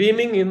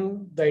beaming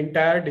in the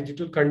entire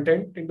digital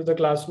content into the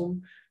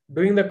classroom,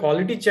 doing the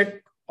quality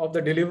check of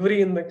the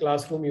delivery in the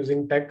classroom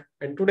using tech.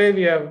 And today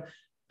we have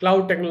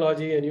cloud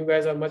technology, and you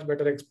guys are much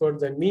better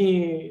experts than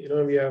me.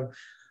 We have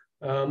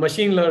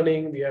machine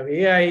learning, we have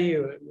AI.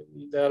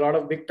 There are a lot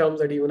of big terms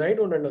that even I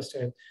don't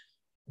understand.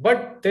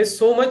 But there's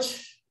so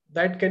much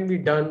that can be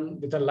done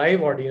with a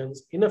live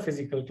audience in a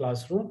physical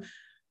classroom,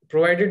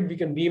 provided we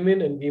can beam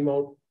in and beam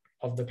out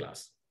of the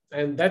class.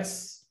 And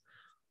that's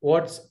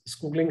what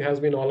Skoogling has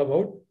been all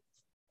about.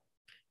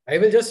 I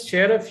will just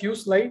share a few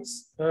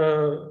slides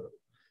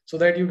so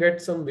that you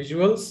get some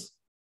visuals.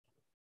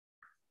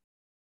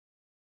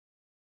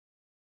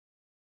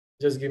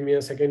 Just give me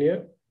a second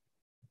here.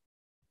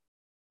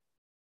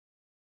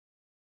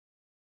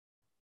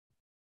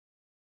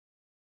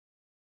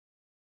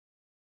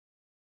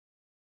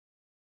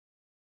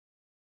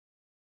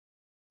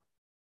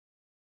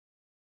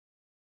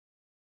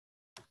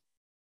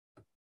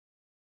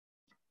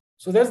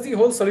 So that's the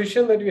whole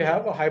solution that we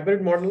have, a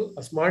hybrid model,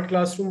 a smart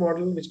classroom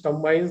model, which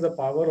combines the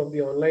power of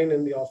the online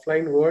and the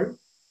offline world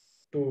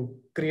to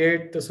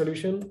create the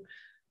solution.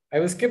 I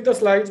will skip the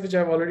slides, which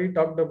I've already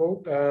talked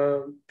about.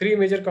 Three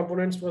major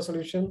components to a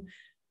solution.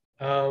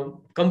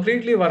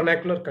 Completely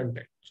vernacular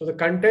content. So the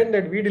content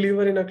that we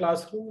deliver in a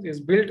classroom is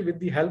built with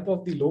the help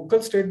of the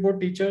local state board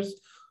teachers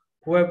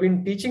who have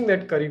been teaching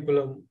that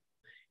curriculum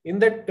in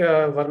that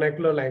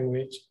vernacular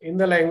language, in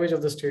the language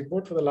of the state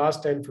board for the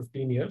last 10,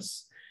 15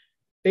 years.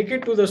 Take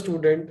it to the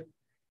student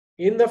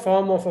in the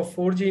form of a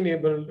 4G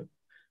enabled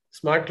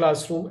smart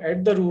classroom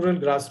at the rural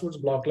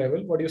grassroots block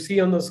level. What you see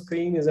on the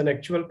screen is an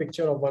actual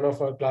picture of one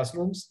of our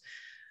classrooms.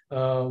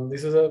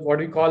 This is what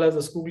we call as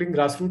the Skoogling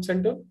Grassroots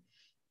Center.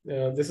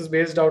 This is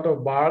based out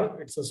of Bar.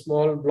 It's a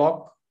small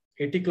block,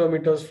 80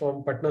 kilometers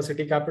from Patna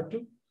city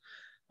capital.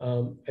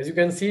 As you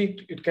can see,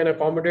 it can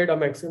accommodate a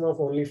maximum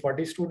of only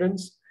 40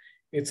 students.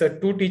 It's a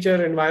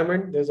 2-teacher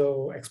environment. There's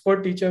an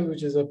expert teacher,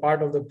 which is a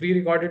part of the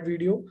pre-recorded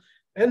video.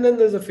 And then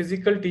there's a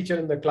physical teacher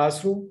in the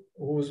classroom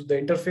who's the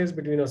interface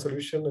between a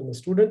solution and the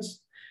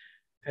students.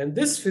 And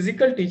this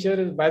physical teacher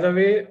is, by the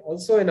way,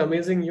 also an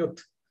amazing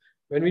youth.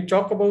 When we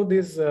talk about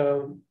this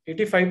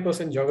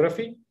 85%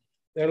 geography,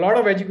 there are a lot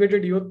of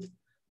educated youth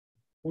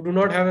who do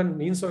not have a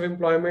means of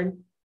employment.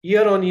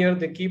 Year on year,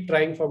 they keep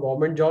trying for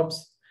government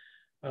jobs,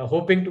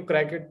 hoping to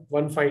crack it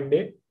one fine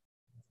day.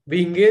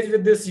 We engage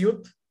with this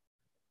youth.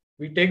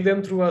 We take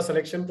them through a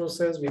selection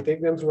process. We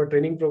take them through a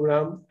training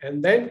program.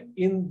 And then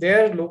in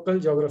their local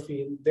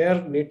geography, in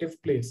their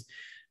native place,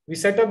 we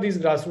set up these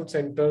grassroots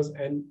centers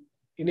and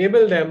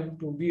enable them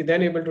to be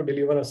then able to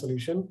deliver a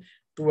solution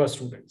to our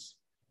students.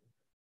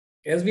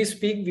 As we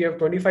speak, we have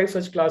 25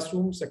 such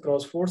classrooms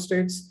across 4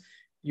 states,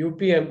 UP,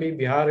 MP,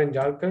 Bihar, and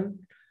Jharkhand.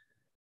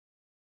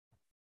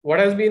 What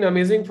has been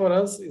amazing for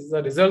us is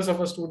the results of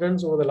our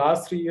students over the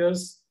last 3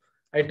 years.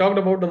 I talked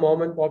about the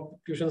mom and pop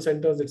tuition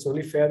centers. It's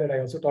only fair that I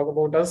also talk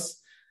about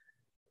us.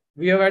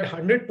 We have had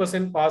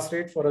 100% pass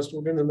rate for our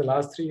students in the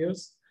last 3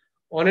 years.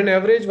 On an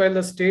average, while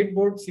the state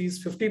board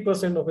sees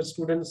 50% of its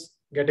students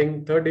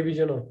getting 3rd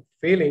division or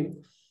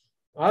failing,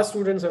 our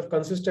students have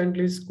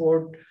consistently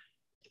scored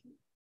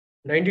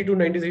 90 to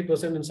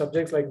 93% in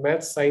subjects like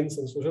maths, science,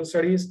 and social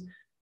studies.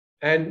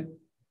 And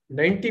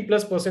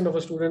 90+% of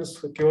our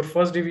students secure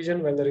 1st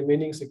division, while the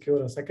remaining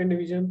secure a 2nd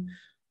division.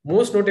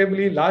 Most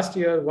notably, last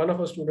year, one of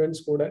our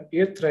students scored an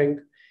 8th rank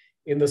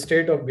in the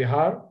state of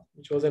Bihar,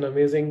 which was an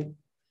amazing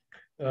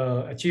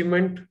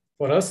achievement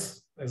for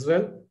us as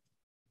well.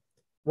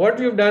 What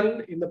we've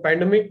done in the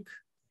pandemic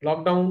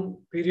lockdown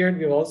period,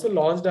 we've also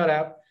launched our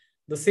app,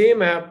 the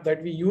same app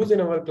that we use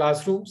in our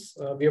classrooms.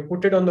 We have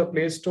put it on the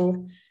Play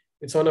Store.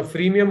 It's on a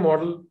freemium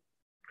model,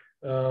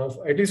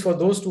 at least for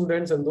those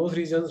students and those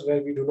regions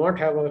where we do not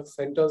have our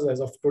centers as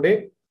of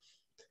today.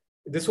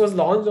 This was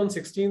launched on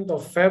 16th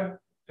of Feb.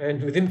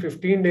 And within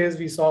 15 days,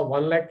 we saw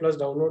 1 lakh plus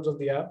downloads of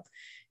the app.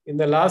 In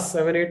the last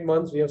 7-8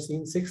 months, we have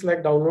seen 6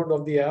 lakh downloads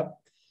of the app.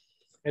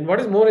 And what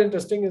is more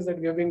interesting is that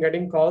we have been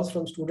getting calls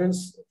from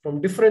students from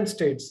different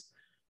states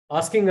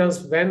asking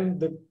us when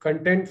the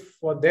content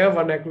for their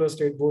vernacular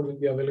state board will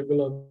be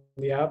available on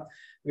the app.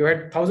 We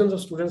had thousands of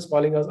students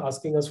calling us,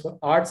 asking us for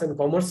arts and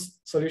commerce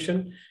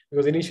solution,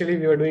 because initially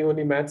we were doing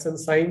only maths and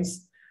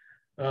science.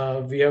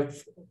 We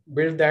have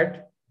built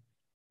that.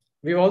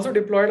 We've also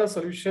deployed a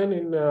solution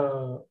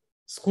in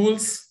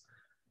schools.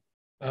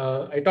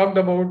 I talked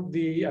about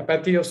the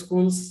apathy of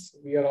schools.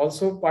 We are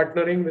also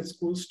partnering with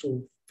schools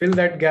to fill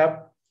that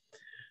gap.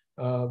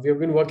 We have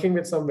been working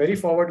with some very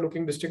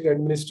forward-looking district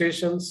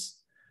administrations.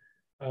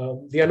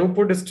 The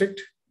Anuppur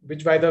district,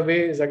 which by the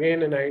way is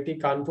again an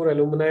IIT Kanpur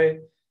alumni,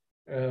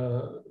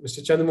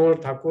 Mr.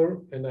 Chandamore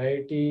Thakur, an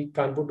IIT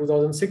Kanpur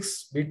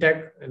 2006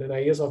 BTech and an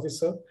IAS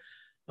officer.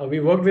 We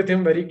worked with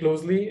him very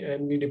closely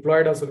and we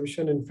deployed a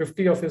solution in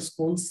 50 of his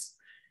schools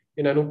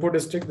in Anuppur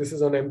district. This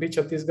is on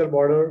MP-Chhattisgarh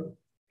border.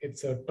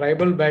 It's a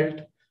tribal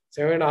belt,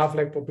 7.5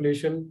 lakh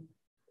population.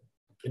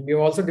 And we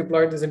have also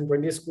deployed this in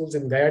 20 schools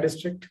in Gaya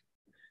district.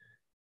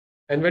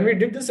 And when we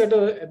did this at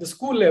the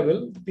school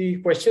level, the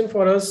question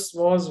for us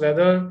was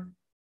whether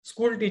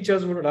school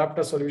teachers would adopt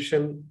a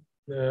solution,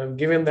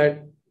 given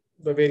that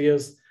the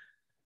various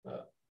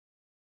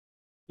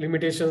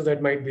limitations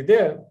that might be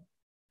there.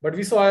 But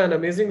we saw an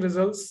amazing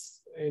results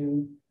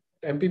in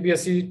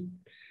MPBSE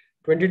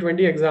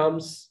 2020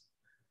 exams.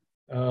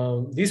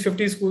 These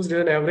 50 schools did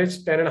an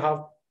average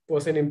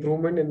 10.5%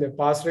 improvement in their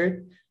pass rate.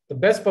 The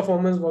best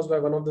performance was by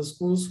one of the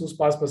schools whose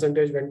pass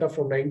percentage went up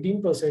from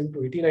 19% to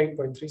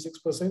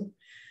 89.36%.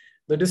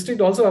 The district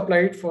also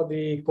applied for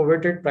the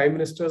coveted Prime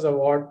Minister's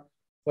Award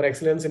for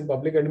Excellence in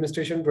Public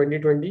Administration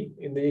 2020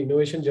 in the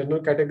Innovation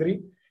Journal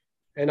category.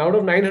 And out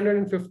of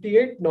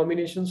 958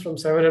 nominations from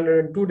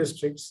 702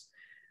 districts,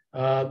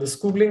 the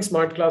Scoogling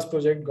Smart Class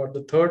project got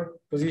the 3rd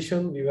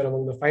position. We were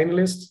among the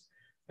finalists.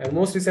 And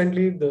most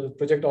recently, the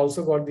project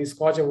also got the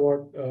Scotch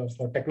Award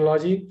for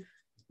Technology,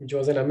 which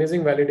was an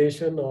amazing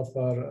validation of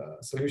our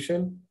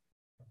solution.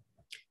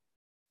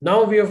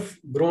 Now we have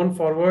grown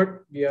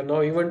forward. We are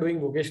now even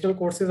doing vocational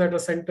courses at our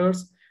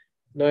centers.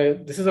 Now,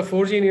 this is a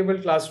 4G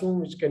enabled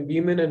classroom which can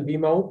beam in and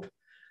beam out.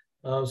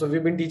 So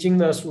we've been teaching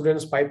the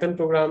students Python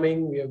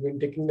programming. We have been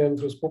taking them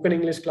through spoken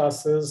English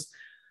classes.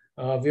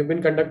 We've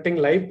been conducting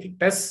live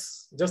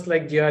tests, just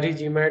like GRE,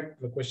 GMAT.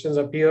 The questions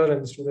appear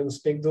and the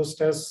students take those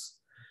tests.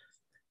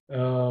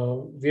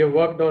 We have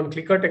worked on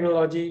clicker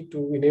technology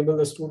to enable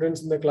the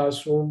students in the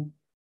classroom.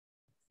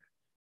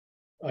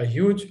 A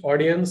huge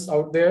audience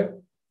out there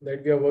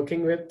that we are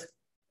working with.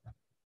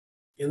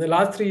 In the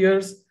last 3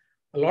 years,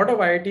 a lot of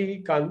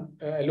IIT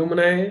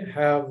alumni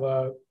have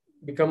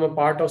become a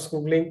part of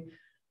Scoogling,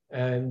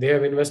 and they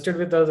have invested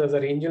with us as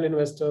our angel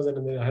investors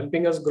and they're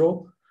helping us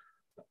grow.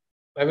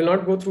 I will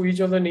not go through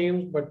each of the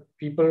names, but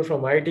people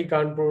from IIT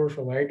Kanpur,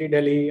 from IIT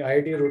Delhi,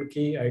 IIT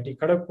Roorkee, IIT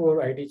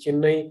Kharagpur, IIT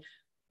Chennai,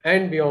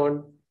 and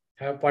beyond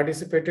have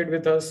participated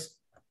with us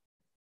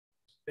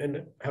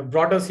and have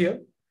brought us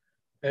here.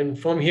 And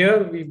from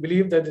here, we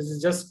believe that this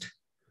is just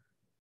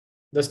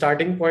the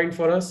starting point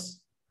for us.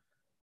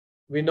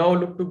 We now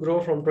look to grow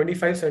from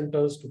 25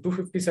 centers to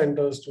 250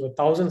 centers to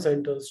 1,000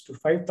 centers to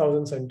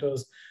 5,000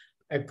 centers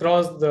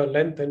across the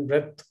length and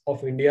breadth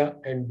of India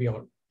and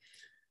beyond.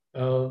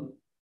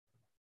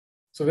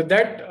 So with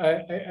that,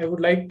 I would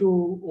like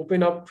to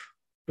open up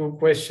to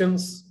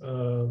questions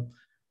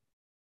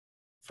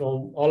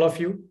from all of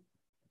you.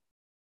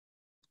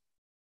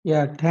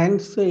 Yeah,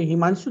 thanks.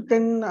 Himanshu,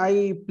 can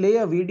I play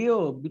a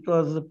video?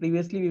 Because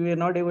previously we were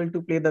not able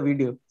to play the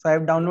video. So I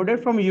have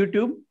downloaded from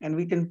YouTube and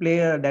we can play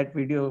that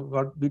video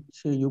which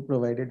you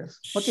provided us.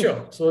 Okay.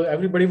 Sure. So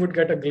everybody would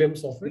get a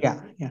glimpse of it.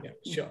 Yeah.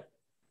 Sure.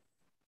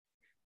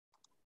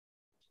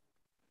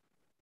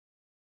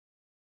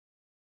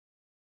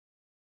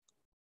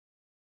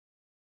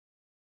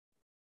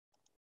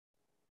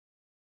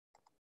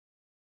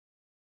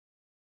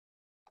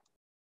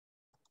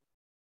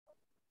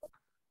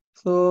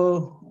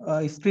 So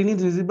screen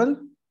is visible?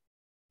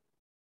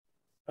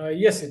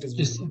 Yes, it is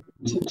visible.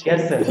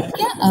 Yes, sir.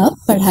 क्या आप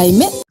पढ़ाई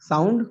में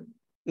Sound,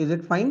 is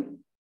it fine?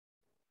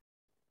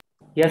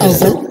 Yes,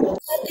 sir.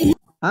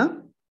 Huh?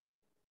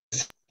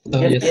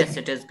 Yes,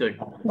 it is good.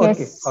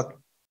 Okay.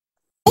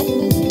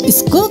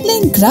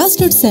 स्कूगलिंग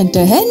grassroot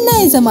centre है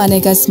नए जमाने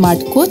का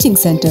smart coaching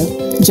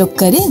centre जो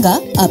करेगा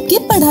आपकी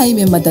पढ़ाई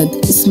में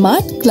मदद।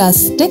 स्मार्ट क्लास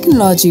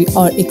टेक्नोलॉजी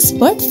और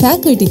एक्सपर्ट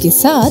फैकल्टी के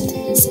साथ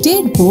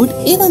स्टेट बोर्ड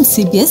एवं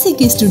सीबीएसई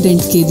के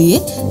स्टूडेंट के लिए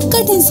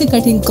कठिन से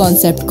कठिन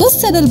कॉन्सेप्ट को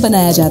सरल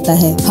बनाया जाता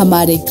है।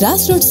 हमारे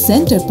ग्रासरूट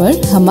सेंटर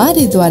पर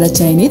हमारे द्वारा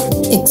चयनित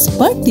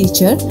एक्सपर्ट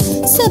टीचर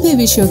सभी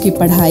विषयों की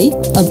पढ़ाई,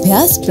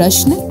 अभ्यास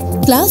प्रश्न,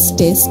 क्लास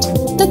टेस्ट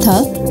तथा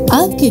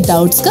आपके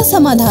डाउट्स का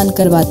समाधान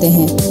करवाते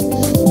हैं।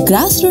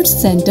 ग्रासरूट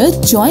सेंटर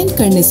ज्वाइन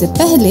करने से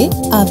पहले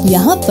आप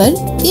यहां पर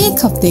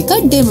 1 हफ्ते का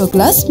डेमो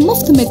क्लास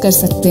मुफ्त में कर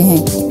सकते हैं।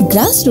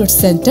 ग्रासरूट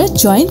सेंटर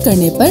ज्वाइन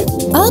करने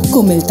पर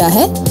आपको मिलता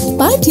है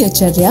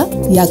पाठ्यचर्या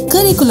या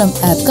करिकुलम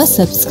ऐप का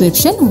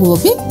सब्सक्रिप्शन, वो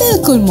भी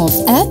बिल्कुल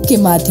मुफ्त। ऐप के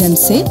माध्यम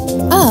से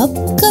आप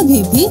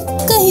कभी भी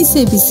कहीं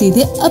से भी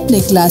सीधे अपने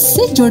क्लास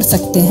से जुड़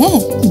सकते हैं।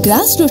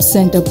 ग्रासरूट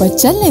सेंटर पर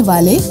चलने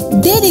वाले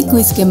डेली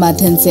क्विज के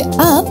माध्यम से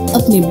आप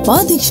अपनी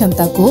बौद्धिक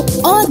क्षमता को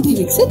और भी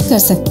विकसित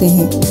कर सकते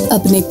हैं।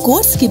 अपने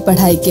कोर्स की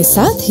पढ़ाई के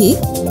साथ ही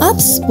आप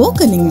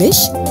स्पोकन इंग्लिश,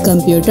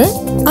 कंप्यूटर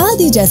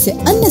आदि जैसे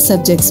अन्य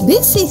सब्जेक्ट्स भी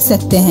सीख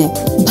सकते हैं।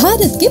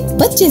 भारत के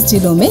 25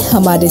 जिलों में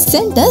हमारे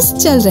सेंटर्स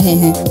चल रहे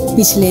हैं।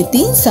 पिछले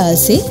 3 साल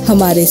से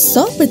हमारे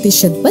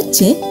 100%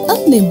 बच्चे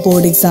अपने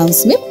बोर्ड एग्जाम्स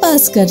में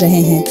पास कर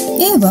रहे हैं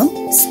एवं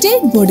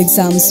स्टेट बोर्ड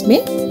एग्जाम्स में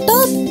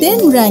टॉप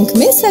 10 रैंक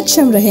में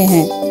सक्षम रहे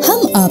हैं। हम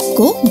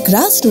आपको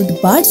ग्रासरूट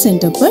बार्ड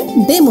सेंटर पर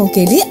डेमो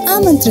के लिए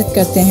आमंत्रित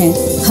करते हैं।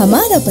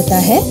 हमारा पता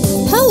है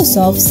house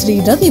of Shri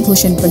Ravi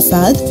Bhushan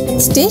Prasad,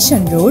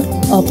 station road,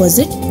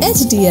 opposite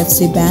HDFC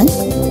bank,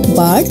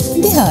 बाढ़,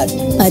 बिहार।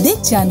 अधिक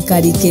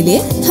जानकारी के लिए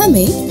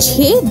हमें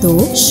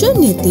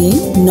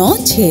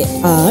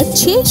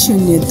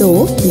 6203968602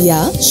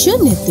 या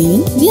 03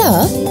 या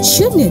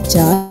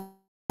 04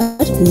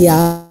 या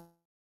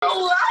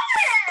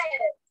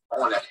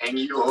 0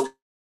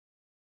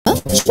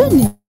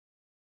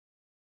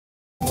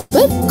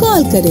 पर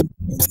कॉल करें।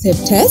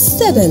 एक्सेप्ट है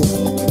सरल।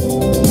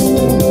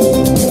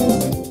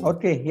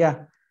 Okay, yeah.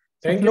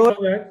 Thank you for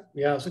that.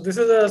 Yeah, so this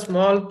is a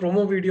small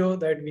promo video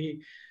that we,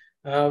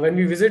 when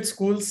we visit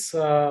schools,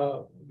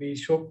 we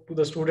show to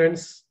the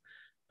students,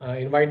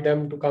 invite them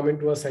to come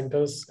into our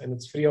centers, and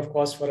it's free of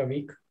cost for a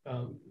week.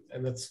 And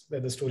that's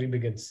where the story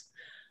begins.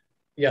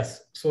 Yes,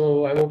 so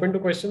I'm open to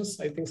questions.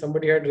 I think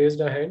somebody had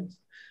raised a hand.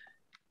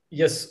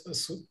 Yes,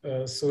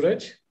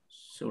 Suraj.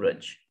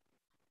 Suraj.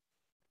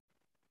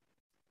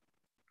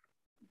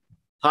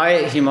 Hi,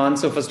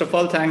 Himanshu. First of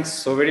all, thanks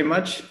so very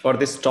much for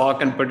this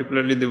talk and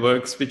particularly the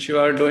works which you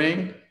are doing.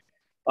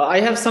 I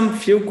have some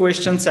few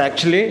questions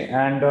actually,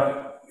 and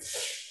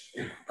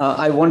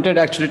I wanted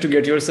actually to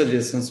get your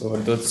suggestions over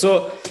those. So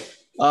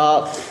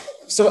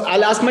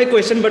I'll ask my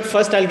question, but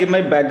first I'll give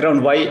my background.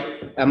 Why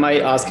am I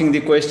asking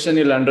the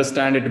question? You'll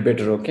understand it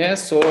better, okay?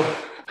 So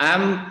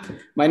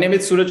my name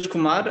is Suraj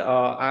Kumar.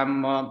 I'm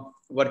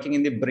working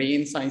in the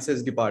brain sciences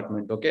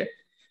department, okay?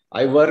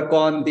 I work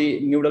on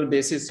the neural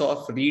basis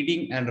of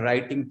reading and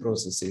writing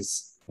processes.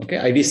 Okay,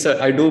 I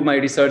do my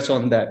research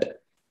on that.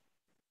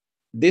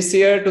 This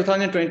year,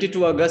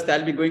 2022 August,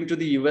 I'll be going to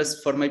the US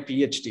for my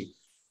PhD.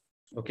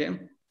 Okay,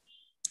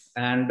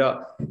 and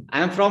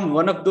I'm from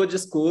one of those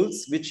schools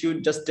which you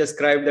just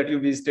described that you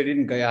visited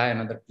in Gaya and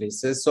other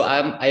places. So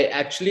I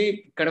actually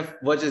kind of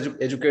was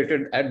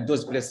educated at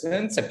those places,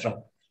 etc.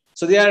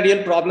 So there are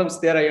real problems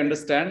there. I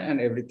understand and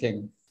everything.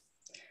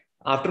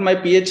 After my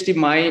PhD,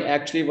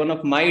 one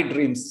of my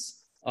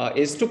dreams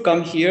is to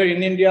come here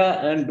in India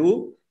and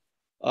do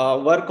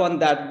work on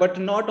that, but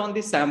not on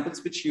the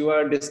samples which you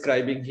are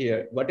describing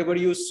here. Whatever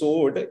you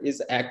showed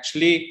is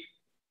actually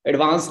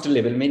advanced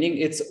level, meaning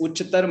it's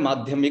Uchchatar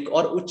Madhyamik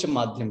or Uch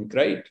Madhyamik,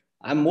 right?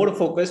 I'm more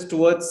focused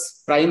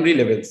towards primary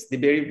levels, the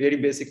very, very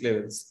basic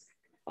levels.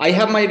 I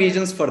have my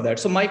reasons for that.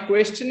 So my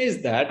question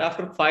is that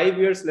after 5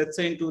 years, let's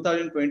say in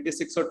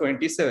 2026 or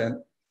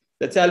 27,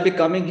 let's say I'll be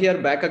coming here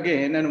back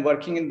again and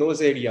working in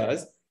those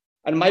areas.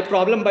 And my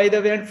problem, by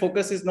the way, and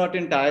focus is not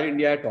entire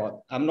India at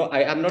all. I'm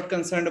not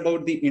concerned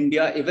about the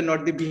India, even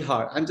not the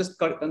Bihar. I'm just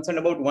concerned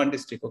about one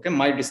district, okay?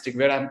 My district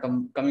where I'm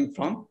coming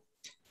from.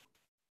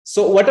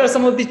 So what are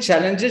some of the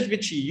challenges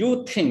which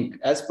you think,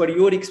 as per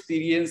your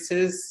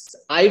experiences,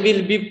 I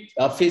will be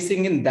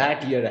facing in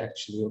that year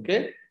actually,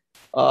 okay?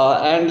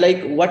 And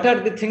like, what are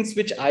the things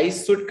which I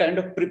should kind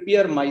of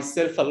prepare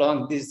myself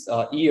along these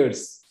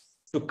years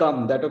to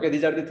come, that okay,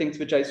 these are the things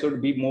which I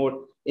should be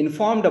more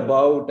informed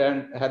about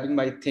and having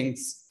my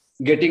things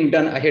getting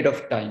done ahead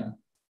of time.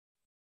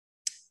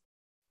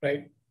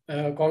 Right.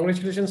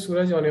 Congratulations,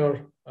 Suraj, on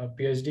your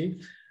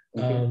PhD.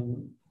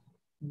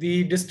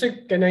 The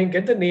district, can I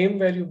get the name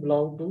where you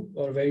belong to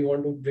or where you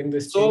want to bring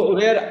this change? So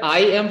where I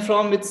am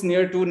from, it's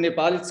near to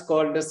Nepal. It's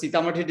called the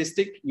Sitamarhi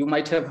district. You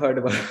might have heard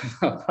about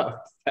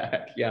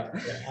that. Yeah.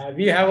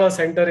 We have a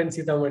center in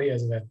Sitamarhi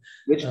as well.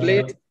 Which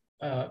place?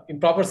 In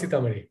proper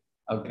Sitamarhi.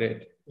 Oh,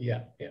 great.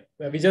 Yeah.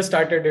 We just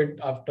started it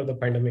after the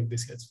pandemic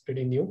this year. It's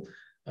pretty new.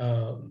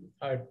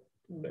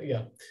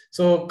 Yeah.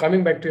 So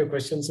coming back to your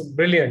question, so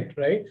brilliant,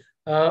 right?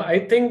 I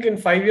think in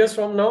 5 years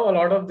from now, a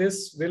lot of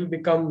this will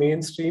become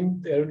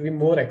mainstream. There will be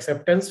more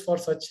acceptance for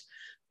such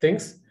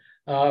things.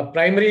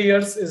 Primary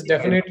years is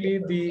definitely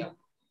the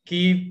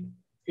key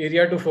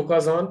area to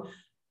focus on.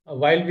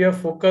 While we are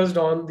focused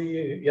on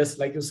the, yes,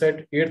 like you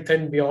said, 8th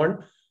and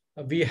beyond,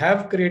 we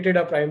have created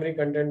a primary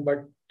content,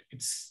 but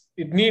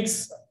it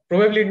needs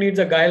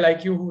a guy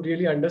like you who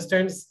really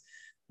understands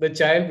the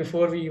child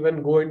before we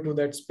even go into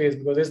that space,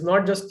 because it's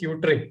not just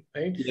tutoring,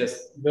 right?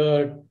 Yes.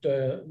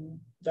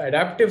 The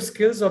adaptive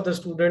skills of the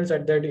students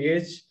at that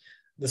age,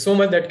 there's so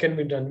much that can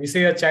be done. We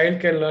say a child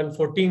can learn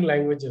 14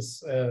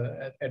 languages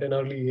at an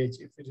early age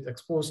if it is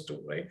exposed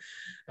to, right?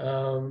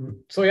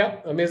 So yeah,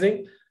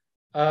 amazing.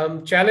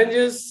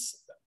 Challenges,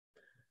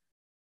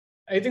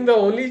 I think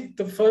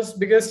the first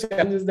biggest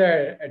challenge is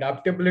the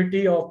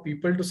adaptability of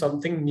people to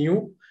something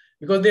new,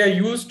 because they are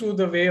used to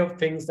the way of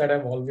things that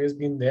have always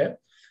been there.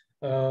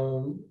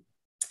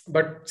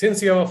 But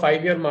since you have a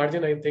 5-year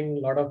margin, I think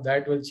a lot of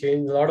that will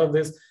change. A lot of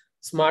this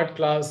smart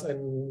class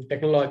and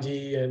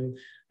technology and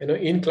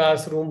in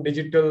classroom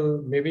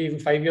digital, maybe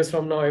 5 years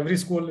from now, every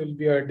school will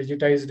be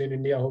digitized in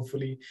India,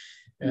 hopefully,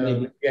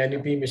 the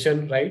NEP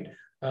mission, right?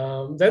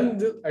 Then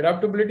the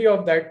adaptability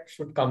of that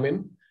should come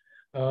in.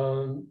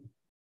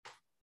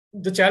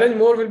 The challenge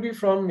more will be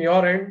from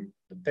your end,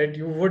 that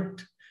you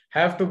would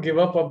have to give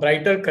up a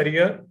brighter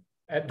career.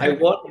 I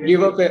won't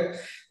give up.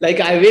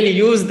 I will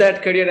use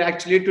that career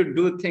actually to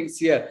do things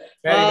here.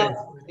 Very nice.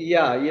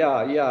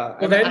 Yeah.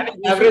 So then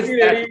you should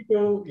be ready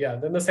to,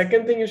 then the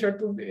second thing you should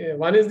do,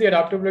 one is the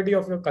adaptability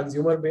of your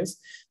consumer base.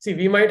 See,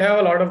 we might have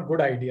a lot of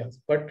good ideas,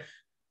 but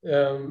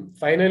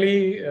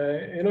finally,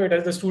 it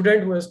is the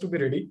student who has to be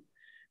ready.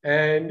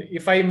 And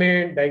if I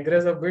may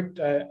digress a bit,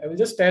 I will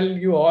just tell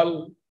you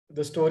all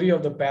the story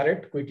of the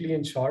parrot quickly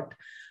in short.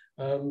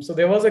 So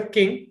there was a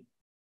king,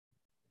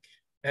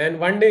 and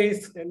one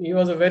day he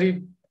was a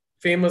very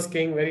famous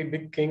king, very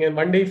big king. And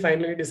one day he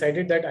finally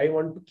decided that I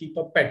want to keep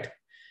a pet.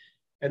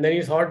 And then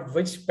he thought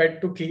which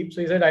pet to keep.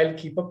 So he said, I'll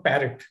keep a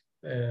parrot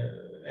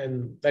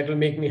and that will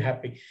make me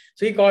happy.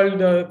 So he called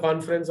the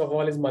conference of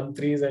all his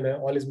mantris and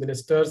all his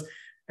ministers.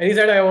 And he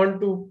said, I want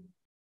to,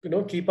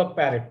 keep a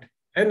parrot.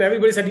 And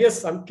everybody said,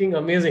 yes, I'm king,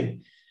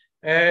 amazing.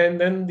 And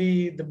then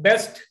the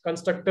best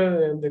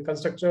constructor and the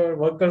construction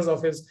workers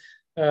of his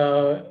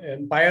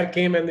empire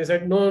came and they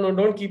said, no,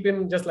 don't keep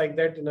him just like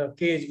that in a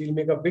cage. We'll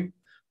make a big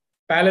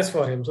palace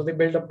for him. So they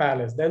built a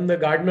palace. Then the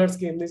gardeners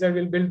came. They said,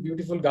 we'll build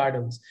beautiful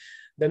gardens.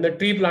 Then the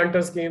tree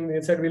planters came.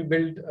 They said, we'll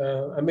build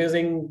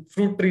amazing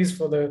fruit trees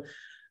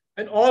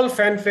and all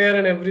fanfare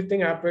and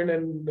everything happened.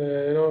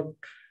 And,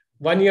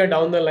 1 year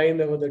down the line,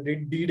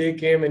 the D-Day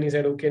came and he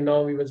said, okay,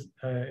 now we will,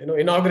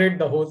 inaugurate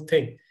the whole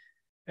thing.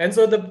 And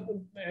so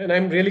and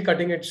I'm really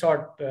cutting it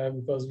short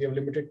because we have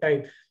limited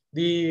time.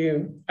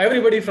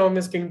 Everybody from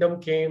his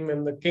kingdom came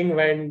and the king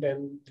went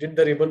and did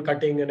the ribbon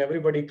cutting and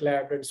everybody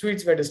clapped and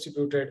sweets were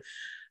distributed.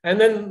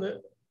 And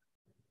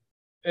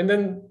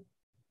then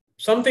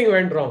something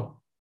went wrong.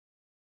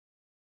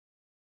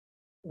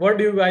 What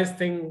do you guys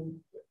think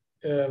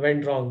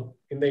went wrong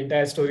in the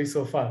entire story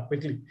so far?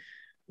 Quickly.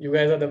 You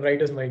guys are the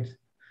brightest minds.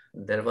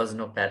 There was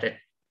no parrot.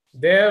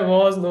 There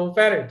was no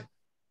parrot.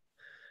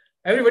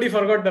 Everybody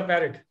forgot the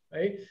parrot,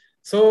 right?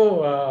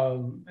 So,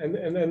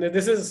 and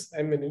this is,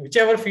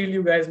 whichever field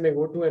you guys may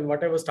go to and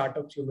whatever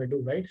startups you may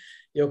do, right?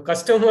 Your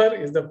customer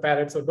is the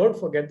parrot. So don't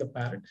forget the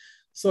parrot.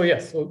 So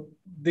yes, so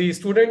the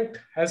student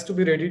has to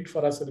be ready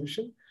for a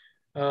solution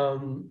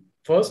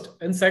first.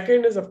 And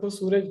second is, of course,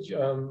 Suraj,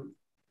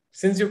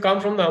 since you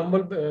come from the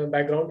humble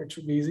background, it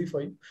should be easy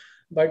for you.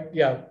 But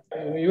yeah,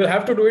 you will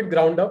have to do it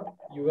ground up.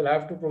 You will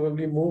have to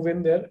probably move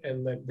in there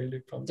and then build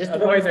it from there.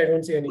 Otherwise, I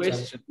don't see any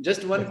challenge.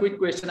 Just one quick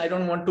question. I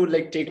don't want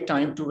to take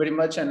time too very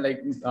much and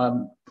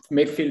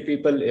feel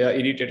people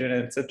irritated,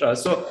 etc.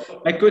 So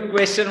my quick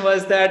question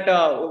was that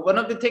one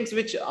of the things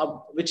which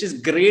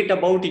is great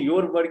about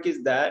your work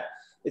is that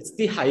it's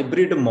the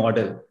hybrid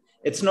model.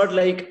 It's not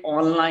like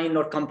online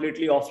or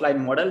completely offline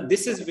model.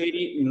 This is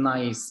very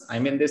nice.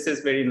 This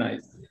is very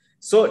nice.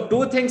 So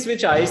two things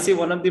which I see,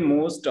 one of the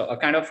most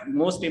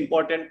most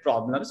important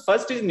problems.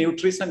 First is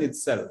nutrition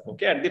itself.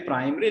 Okay, at the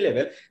primary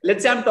level,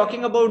 let's say I'm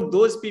talking about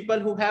those people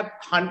who have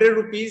 100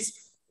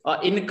 rupees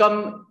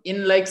income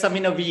in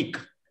a week.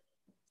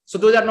 So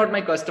those are not my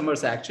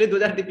customers actually.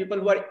 Those are the people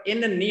who are in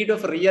need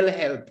of real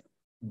help,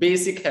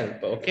 basic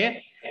help.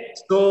 Okay,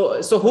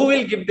 so who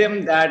will give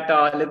them that?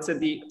 Let's say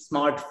the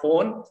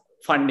smartphone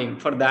funding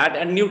for that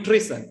and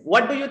nutrition.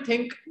 What do you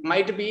think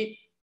might be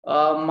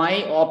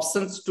my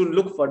options to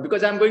look for?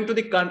 Because I'm going to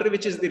the country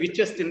which is the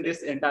richest in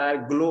this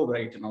entire globe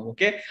right now.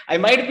 Okay, I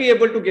might be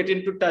able to get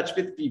into touch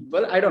with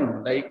people, I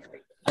don't know,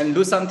 and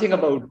do something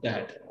about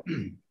that.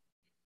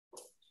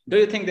 Do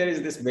you think there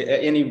is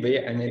any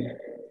way?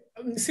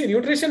 See,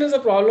 nutrition is a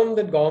problem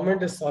that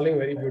government is solving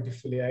very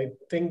beautifully. I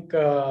think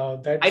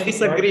that I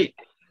disagree.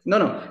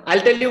 No. I'll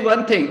tell you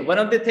one thing. One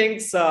of the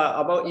things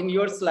about in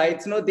your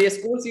slides, the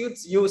schools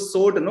you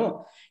showed,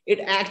 it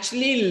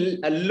actually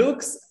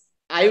looks,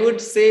 I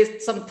would say,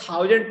 some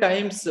 1,000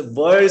 times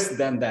worse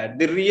than that.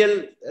 The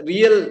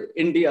real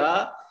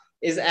India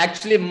is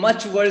actually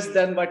much worse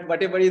than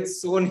whatever is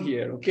shown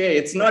here. Okay,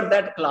 it's not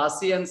that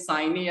classy and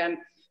shiny and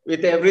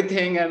with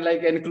everything and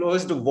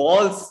enclosed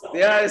walls.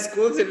 There are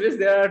schools in which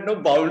there are no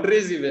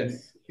boundaries even.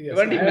 Yes,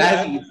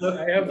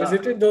 I have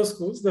visited those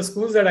schools. The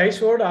schools that I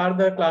showed are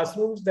the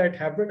classrooms that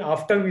happened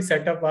after we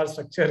set up our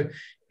structure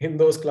in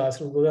those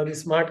classrooms. Those are the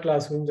smart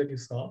classrooms that you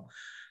saw.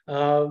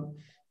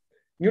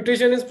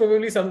 Nutrition is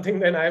probably something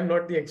that I'm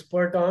not the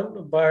expert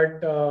on,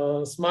 but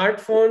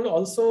smartphone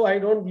also I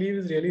don't believe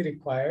is really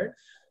required.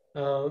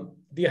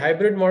 The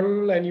hybrid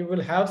model, and you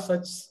will have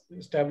such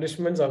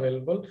establishments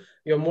available.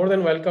 You're more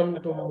than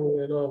welcome to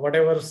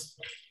whatever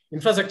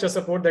infrastructure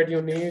support that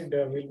you need.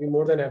 We'll be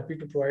more than happy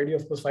to provide you.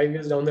 Of course, 5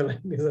 years down the line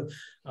is a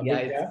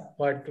big gap,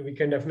 but we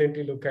can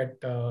definitely look at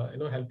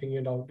helping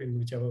it out in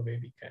whichever way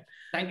we can.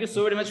 Thank you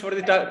so very much for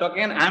the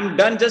talking. And I'm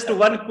done. Just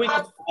one quick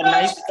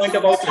nice point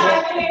about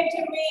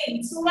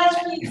Suraj,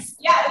 please.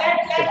 Yeah,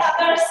 let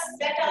others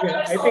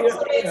Yeah, I think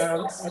also raise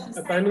questions.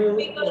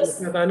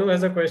 Atanu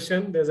has a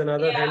question. There's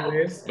another hand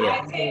raised.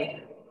 I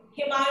think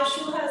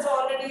Himanshu has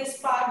already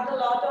sparked a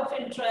lot of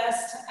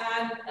interest,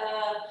 and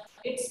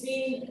it's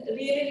been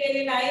really,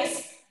 really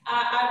nice.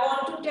 I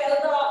want to tell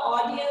the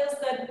audience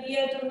that we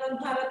at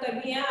Unnat Bharat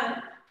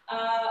Abhiyan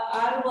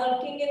are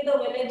working in the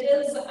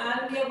villages,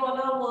 and we are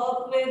going to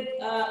work with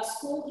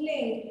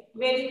schooling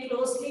very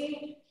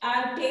closely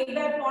and take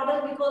that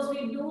model, because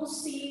we do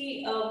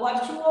see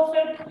virtue of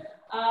it.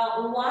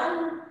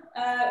 One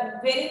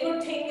very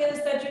good thing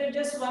is that you're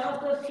just one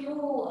of the few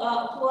who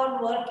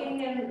are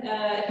working in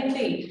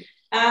Hindi,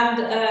 and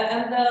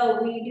the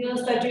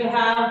videos that you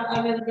have,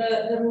 I mean,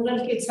 the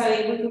rural kids are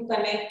able to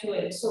connect to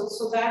it.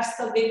 So that's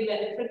the big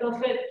benefit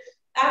of it,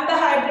 and the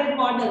hybrid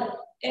model.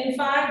 In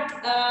fact,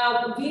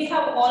 we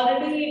have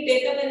already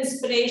taken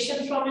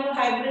inspiration from your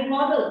hybrid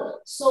model.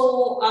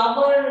 So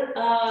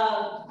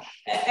our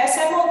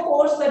SMO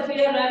course that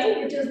we are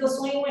running, which is the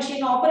sewing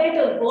machine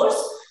operator course,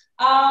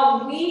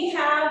 we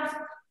have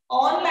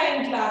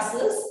online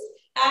classes,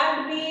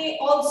 and we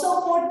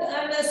also put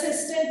an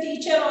assistant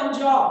teacher on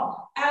job,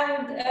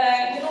 and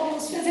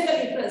who's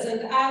physically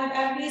present,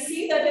 and we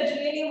see that it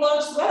really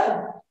works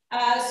well.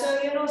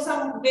 So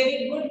some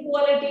very good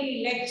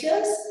quality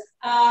lectures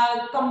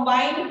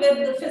combined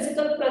with the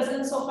physical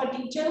presence of a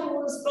teacher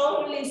who is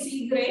probably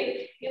C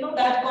grade,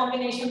 that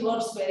combination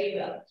works very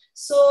well.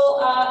 So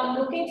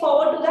looking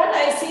forward to that.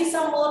 I see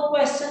some more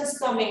questions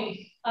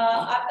coming.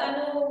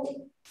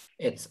 Atanu.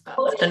 It's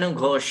Atanu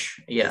Ghosh.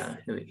 Yeah,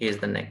 he is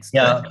the next.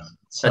 Yeah.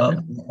 So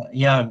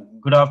yeah,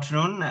 good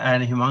afternoon,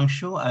 and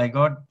Himanshu, I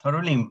got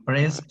thoroughly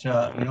impressed,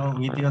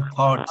 with your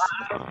thoughts.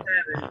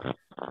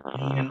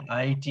 Being an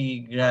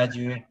IIT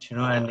graduate,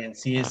 and in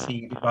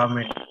CSE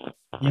department,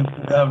 you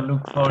could have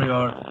looked for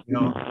your,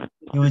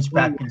 huge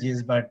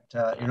packages, but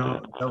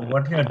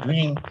what you are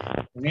doing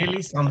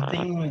really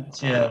something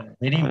which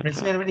very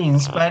impressive and very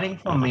inspiring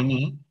for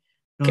many.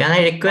 Can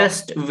I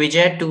request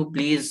Vijay to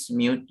please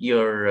mute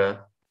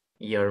your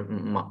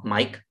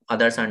mic?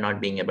 Others are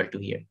not being able to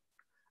hear.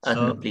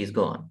 No, please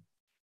go on.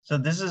 So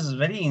this is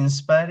very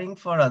inspiring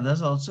for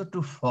others also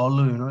to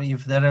follow.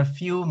 If there are a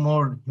few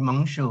more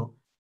Himanshu,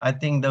 I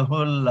think the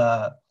whole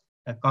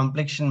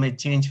complexion may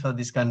change for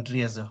this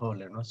country as a whole.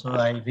 So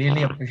I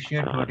really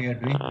appreciate what you're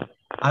doing.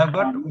 I've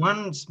got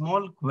one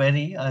small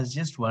query. I was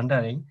just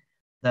wondering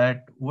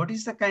that what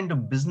is the kind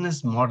of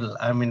business model?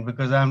 I mean,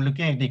 because I'm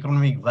looking at the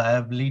economic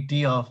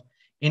viability of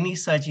any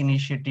such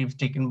initiatives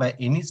taken by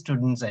any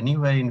students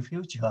anywhere in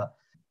future.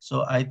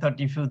 So I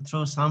thought if you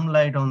throw some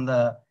light on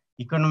the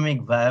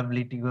economic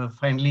viability,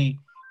 finally,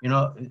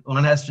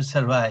 one has to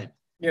survive.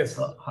 Yes.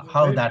 So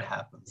how that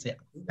happens. Yeah.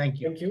 Thank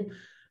you. Thank you.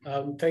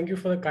 Thank you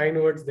for the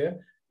kind words there.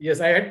 Yes,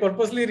 I had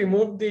purposely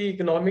removed the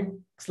economic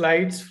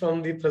slides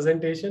from the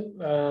presentation.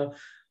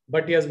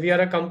 But yes, we are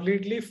a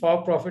completely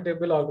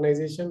for-profitable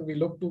organization. We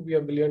look to be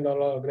 $1 billion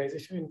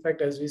organization. In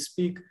fact, as we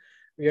speak,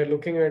 we are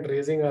looking at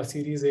raising our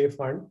Series A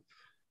fund.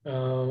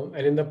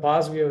 And in the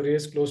past, we have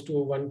raised close to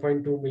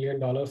 $1.2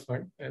 million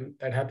fund. And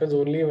that happens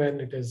only when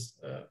it is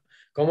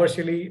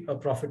commercially a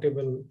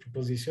profitable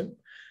proposition.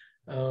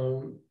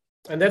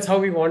 And that's how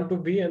we want to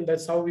be. And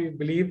that's how we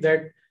believe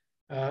that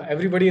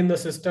everybody in the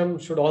system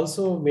should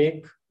also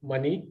make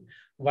money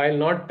while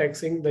not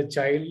taxing the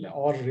child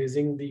or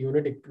raising the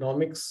unit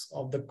economics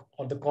of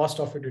the cost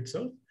of it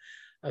itself.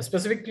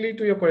 Specifically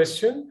to your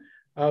question,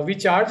 we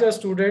charge our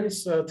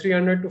students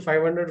 300 to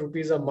 500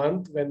 rupees a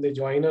month when they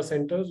join our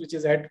centers, which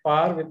is at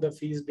par with the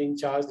fees being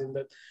charged in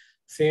the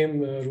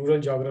same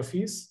rural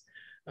geographies.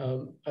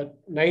 A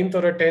 9th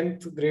or a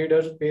 10th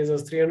grader pays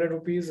us 300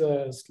 rupees,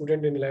 a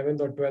student in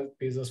 11th or 12th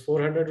pays us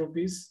 400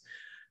 rupees.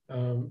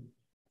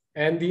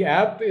 And the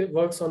app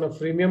works on a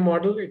freemium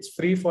model. It's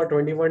free for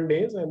 21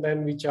 days, and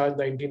then we charge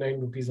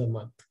 99 rupees a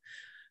month.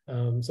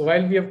 So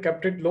while we have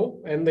kept it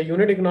low, and the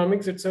unit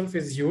economics itself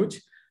is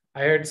huge,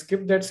 I had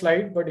skipped that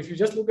slide, but if you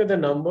just look at the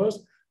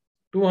numbers,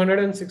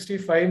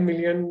 265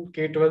 million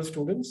K-12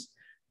 students.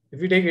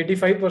 If we take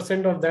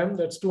 85% of them,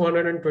 that's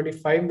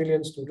 225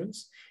 million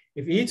students.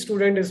 If each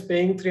student is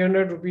paying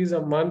 300 rupees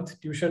a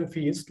month tuition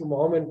fees to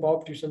mom and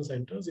pop tuition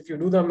centers, if you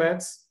do the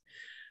maths,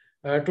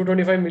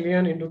 225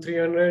 million into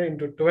 300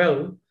 into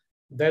 12,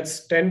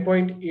 that's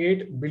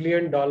 $10.8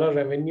 billion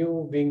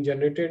revenue being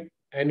generated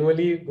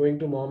annually going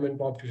to mom and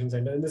pop tuition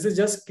center. And this is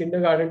just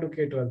kindergarten to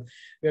K-12.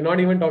 We are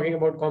not even talking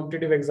about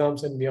competitive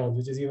exams and beyond,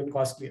 which is even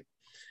costlier.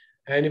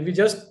 And if we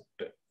just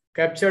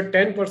capture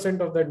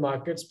 10% of that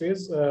market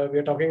space, we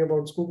are talking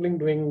about schooling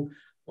doing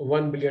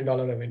 $1 billion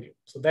revenue.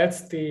 So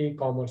that's the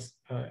commerce.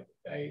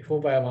 I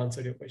hope I have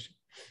answered your question.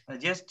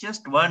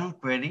 Just one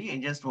query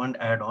and just one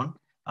add-on.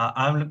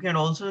 I'm looking at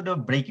also the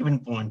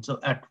break-even point. So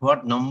at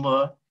what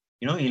number,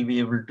 you'll be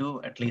able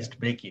to at least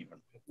break even.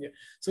 Yeah.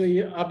 So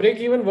our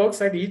break-even works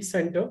at each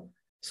center.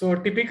 So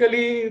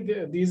typically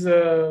these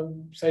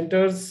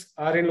centers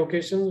are in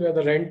locations where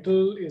the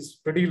rental is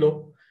pretty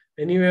low,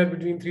 anywhere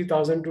between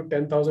 3,000 to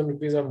 10,000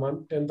 rupees a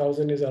month.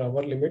 10,000 is our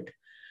limit.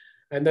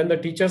 And then the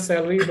teacher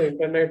salary, the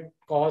internet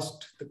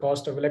cost, the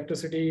cost of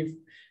electricity,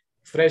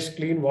 fresh,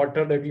 clean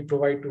water that we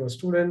provide to our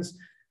students.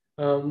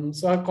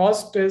 So our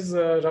cost is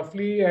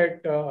roughly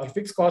at our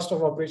fixed cost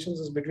of operations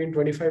is between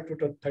 25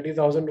 to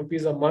 30,000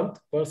 rupees a month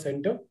per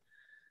center.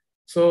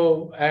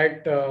 So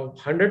at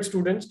 100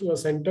 students to a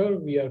center,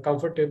 we are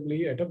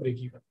comfortably at a break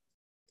even.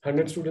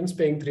 100 students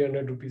paying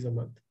 300 rupees a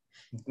month.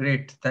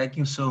 Great. Thank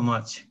you so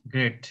much.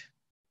 Great.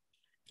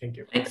 Thank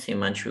you. Thanks,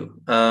 Himanshu.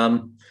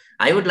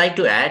 I would like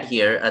to add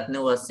here,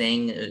 Atnu was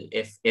saying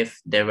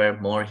if there were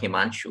more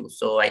Himanshu.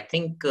 So I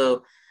think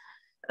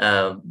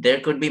there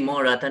could be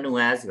more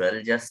Atanu as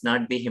well, just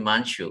not be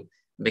Himanshu,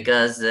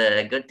 because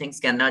good things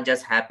cannot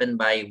just happen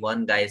by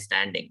one guy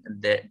standing.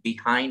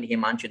 Behind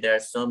Himanshu, there are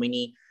so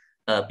many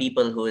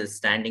people who is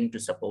standing to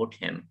support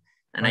him.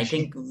 And I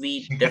think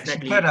we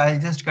definitely... Shikhar, I'll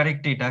just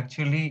correct it.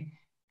 Actually,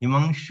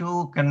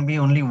 Himanshu can be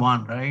only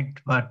one, right?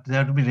 But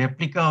there will be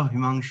replica of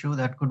Himanshu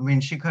that could be in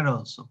Shikhar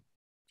also.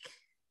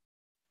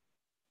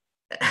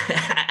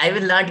 I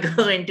will not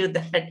go into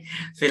that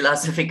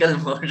philosophical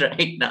mode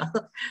right now,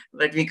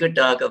 but we could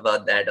talk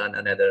about that on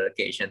another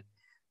occasion.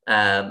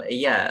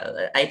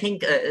 Yeah, I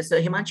think,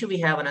 so Himanshu, we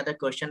have another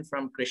question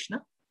from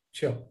Krishna.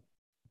 Sure.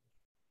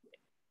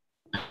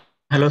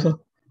 Hello, sir.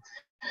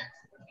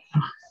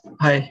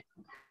 Hi.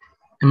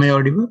 Am I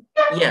audible?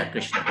 Yeah,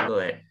 Krishna, go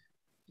ahead.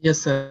 Yes,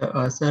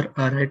 sir. Sir,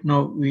 right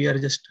now we are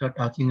just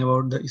talking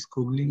about the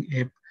Googling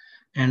app,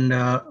 and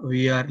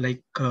we are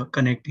like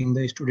connecting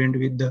the student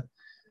with the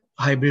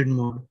hybrid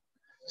mode.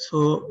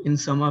 So in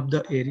some of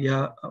the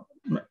area,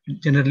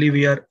 generally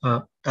we are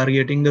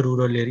targeting the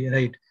rural area,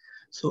 right?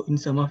 So in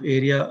some of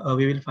area,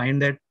 we will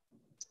find that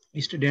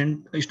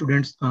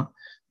students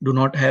do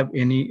not have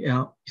any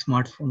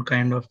smartphone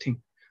kind of thing.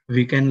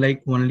 We can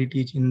like only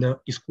teach in the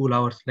school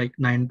hours, like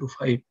 9 to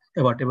 5,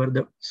 whatever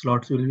the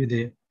slots will be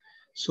there.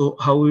 So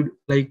how will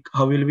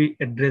we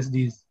address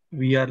these?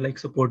 We are like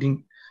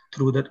supporting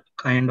through that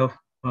kind of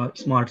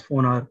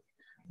smartphone, or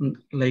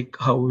like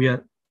how we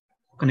are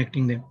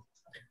connecting them.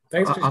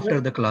 Thanks, after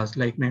the class,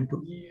 like 9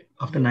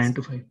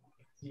 to 5.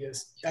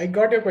 Yes, I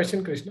got your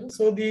question, Krishna.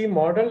 So the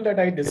model that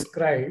I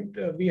described,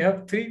 we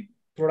have 3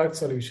 product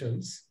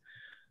solutions.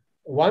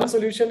 One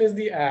solution is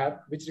the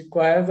app, which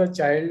requires a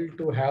child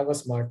to have a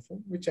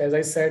smartphone, which, as I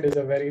said, is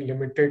a very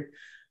limited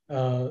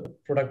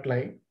product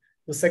line.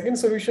 The second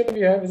solution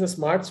we have is a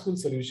smart school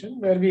solution,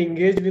 where we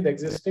engage with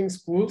existing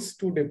schools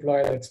to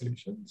deploy that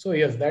solution. So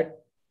yes, that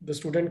the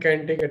student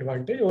can take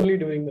advantage only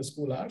during the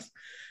school hours.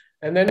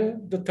 And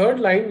then the third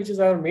line, which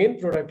is our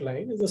main product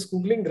line, is the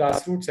Googling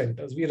grassroots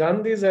centers. We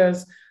run these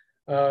as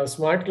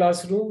smart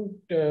classroom,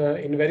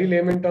 in very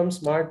layman terms,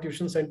 smart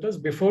tuition centers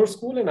before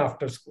school and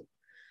after school.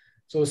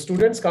 So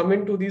students come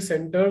into these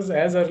centers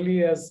as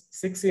early as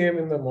 6 a.m.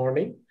 in the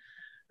morning,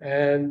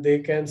 and they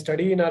can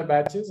study in our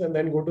batches and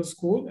then go to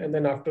school. And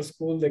then after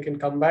school, they can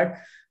come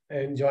back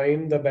and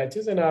join the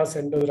batches, and our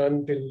centers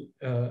run till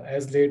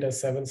as late as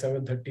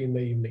 7:30 in the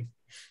evening,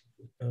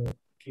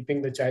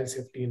 keeping the child's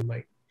safety in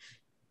mind.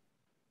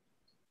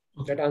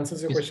 That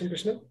answers your question,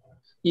 Krishna?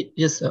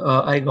 Yes,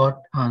 I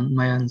got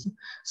my answer.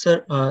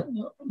 Sir,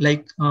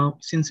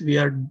 since we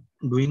are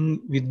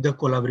doing with the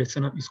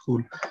collaboration of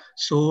school,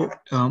 so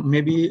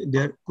maybe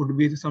there could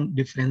be some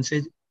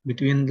differences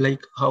between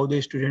like how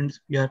the students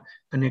we are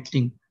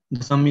connecting.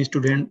 Some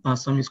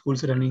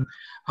schools running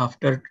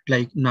after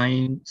like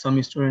 9,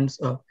 some students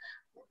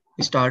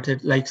start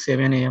at like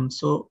 7 a.m.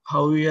 So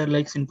how we are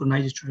like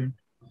synchronized student?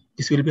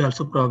 This will be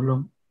also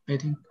problem, I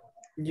think.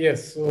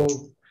 Yes, so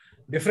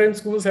different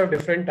schools have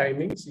different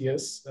timings.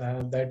 Yes,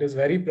 that is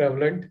very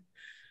prevalent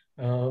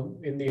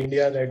in the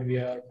India that we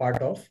are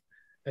part of.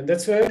 And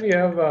that's why we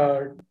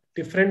have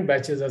different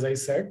batches, as I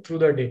said, through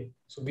the day.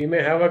 So we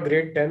may have a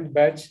grade 10th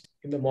batch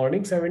in the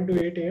morning, 7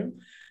 to 8 a.m.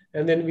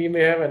 And then we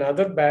may have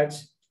another batch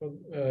for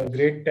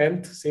grade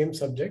 10th, same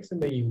subjects in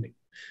the evening.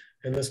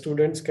 And the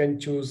students can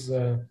choose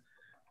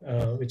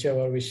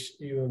whichever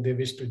they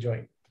wish to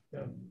join.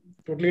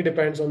 Totally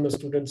depends on the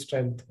student's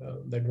strength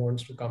that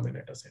wants to come in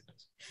at a center.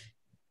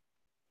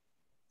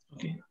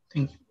 Okay,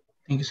 thank you.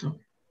 Thank you, sir.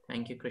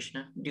 Thank you,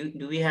 Krishna.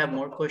 Do we have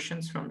more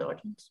questions from the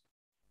audience?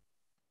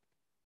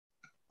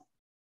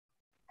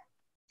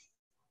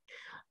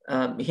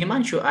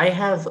 Himanshu, I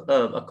have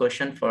a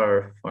question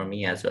for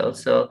me as well.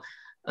 So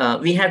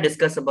we have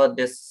discussed about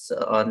this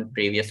on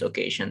previous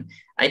occasion.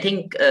 I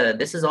think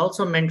this is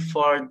also meant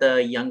for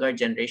the younger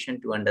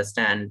generation to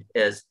understand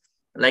is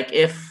like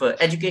if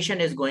education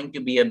is going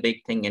to be a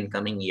big thing in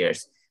coming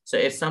years. So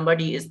if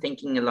somebody is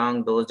thinking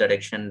along those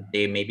directions,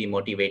 they may be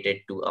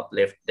motivated to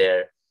uplift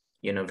their,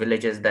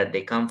 villages that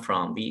they come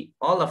from.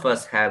 All of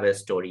us have a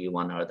story,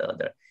 one or the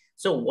other.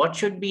 So what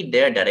should be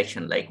their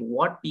direction? Like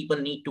what people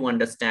need to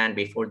understand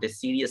before they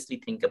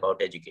seriously think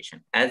about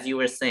education? As you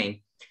were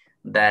saying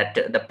that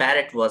the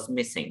parrot was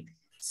missing.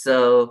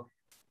 So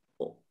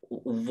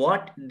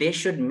what they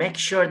should make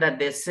sure that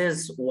this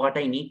is what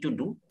I need to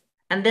do,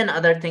 and then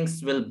other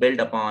things will build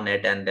upon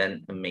it and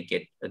then make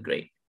it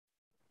great.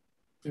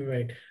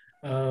 Right.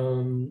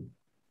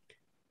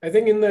 I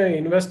think in the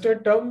investor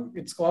term,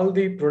 it's called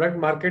the product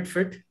market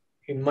fit.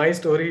 In my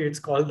story, it's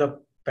called the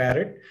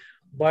parrot.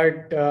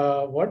 But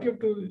what you have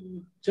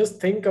to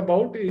just think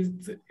about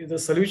is the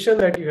solution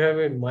that you have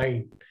in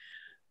mind.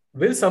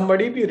 Will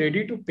somebody be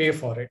ready to pay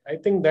for it? I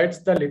think that's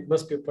the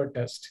litmus paper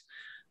test.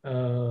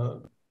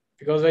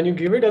 Because when you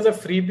give it as a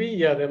freebie,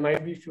 yeah, there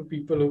might be few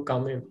people who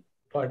come in,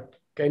 but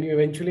can you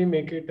eventually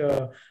make it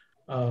a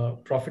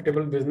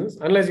profitable business?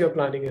 Unless you're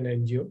planning an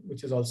NGO,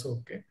 which is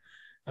also okay.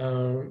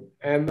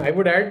 And I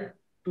would add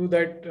to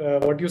that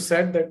what you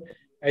said, that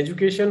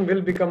education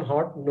will become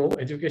hot. No,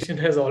 education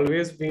has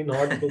always been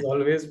hot. It has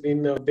always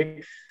been a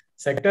big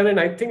sector, and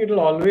I think it will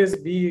always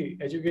be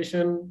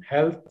education,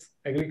 health,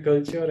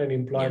 agriculture, and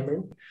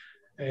employment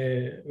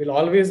will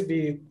always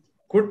be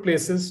good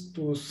places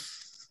to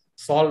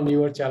solve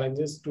newer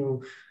challenges,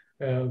 to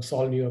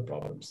solve newer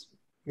problems.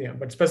 Yeah,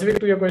 but specific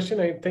to your question,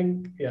 I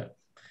think, yeah,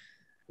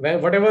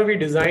 whatever we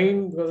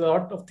design, because a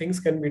lot of things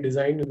can be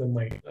designed in the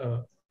mind.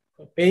 A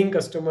paying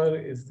customer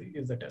is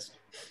the test.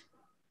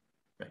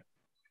 Right.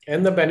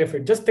 And the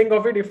benefit. Just think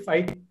of it, if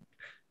I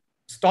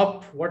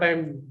stop what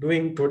I'm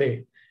doing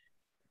today,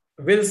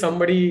 will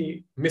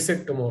somebody miss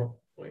it tomorrow?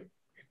 Right?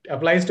 It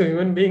applies to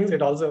human beings.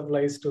 It also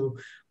applies to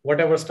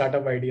whatever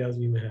startup ideas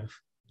we may have.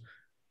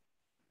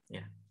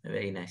 Yeah,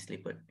 very nicely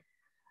put.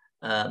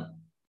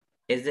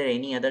 Is there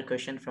any other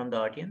question from the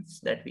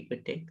audience that we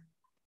could take?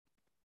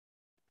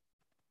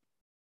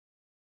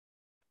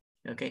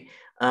 Okay,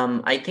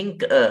 I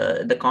think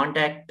the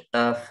contact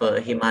of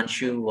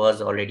Himanshu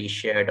was already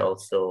shared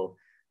also,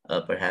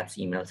 perhaps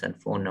emails and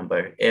phone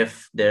number.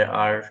 If there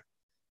are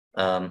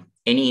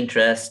any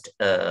interest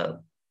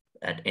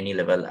at any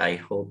level, I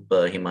hope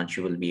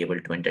Himanshu will be able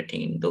to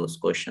entertain those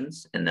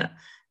questions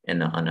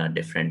on a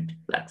different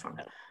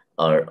platform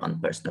or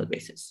on personal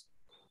basis.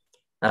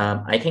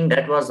 I think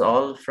that was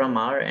all from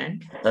our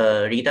end.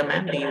 Rita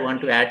ma'am, do you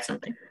want to add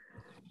something?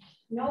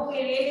 No, we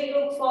really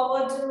look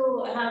forward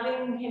to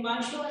having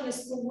Himanshu and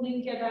his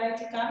schooling at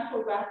IIT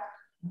Kanpur back.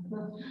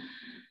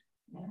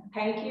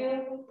 Thank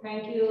you,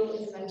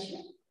 Himanshu.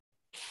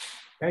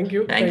 Thank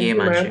you,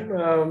 Himanshu.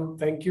 ma'am.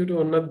 Thank you to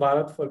Unnat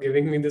Bharat for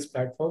giving me this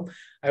platform.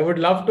 I would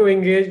love to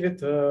engage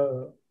with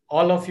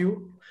all of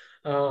you.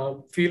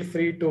 Feel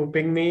free to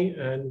ping me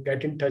and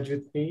get in touch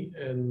with me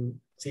and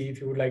see if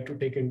you would like to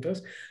take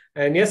interest.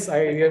 And yes, I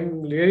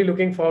am really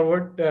looking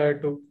forward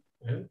to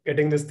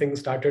getting this thing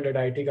started at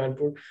IIT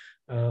Kanpur,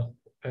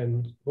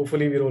 and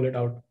hopefully we roll it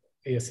out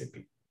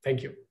ASAP.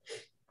 Thank you.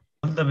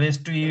 All the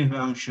best to you,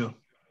 Himanshu.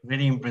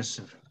 Very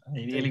impressive. I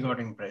really got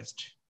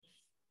impressed.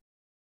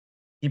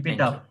 Keep it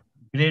up.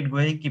 Great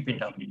going. Keep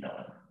it up.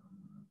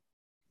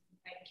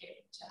 Thank you.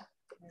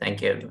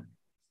 Thank you, everyone.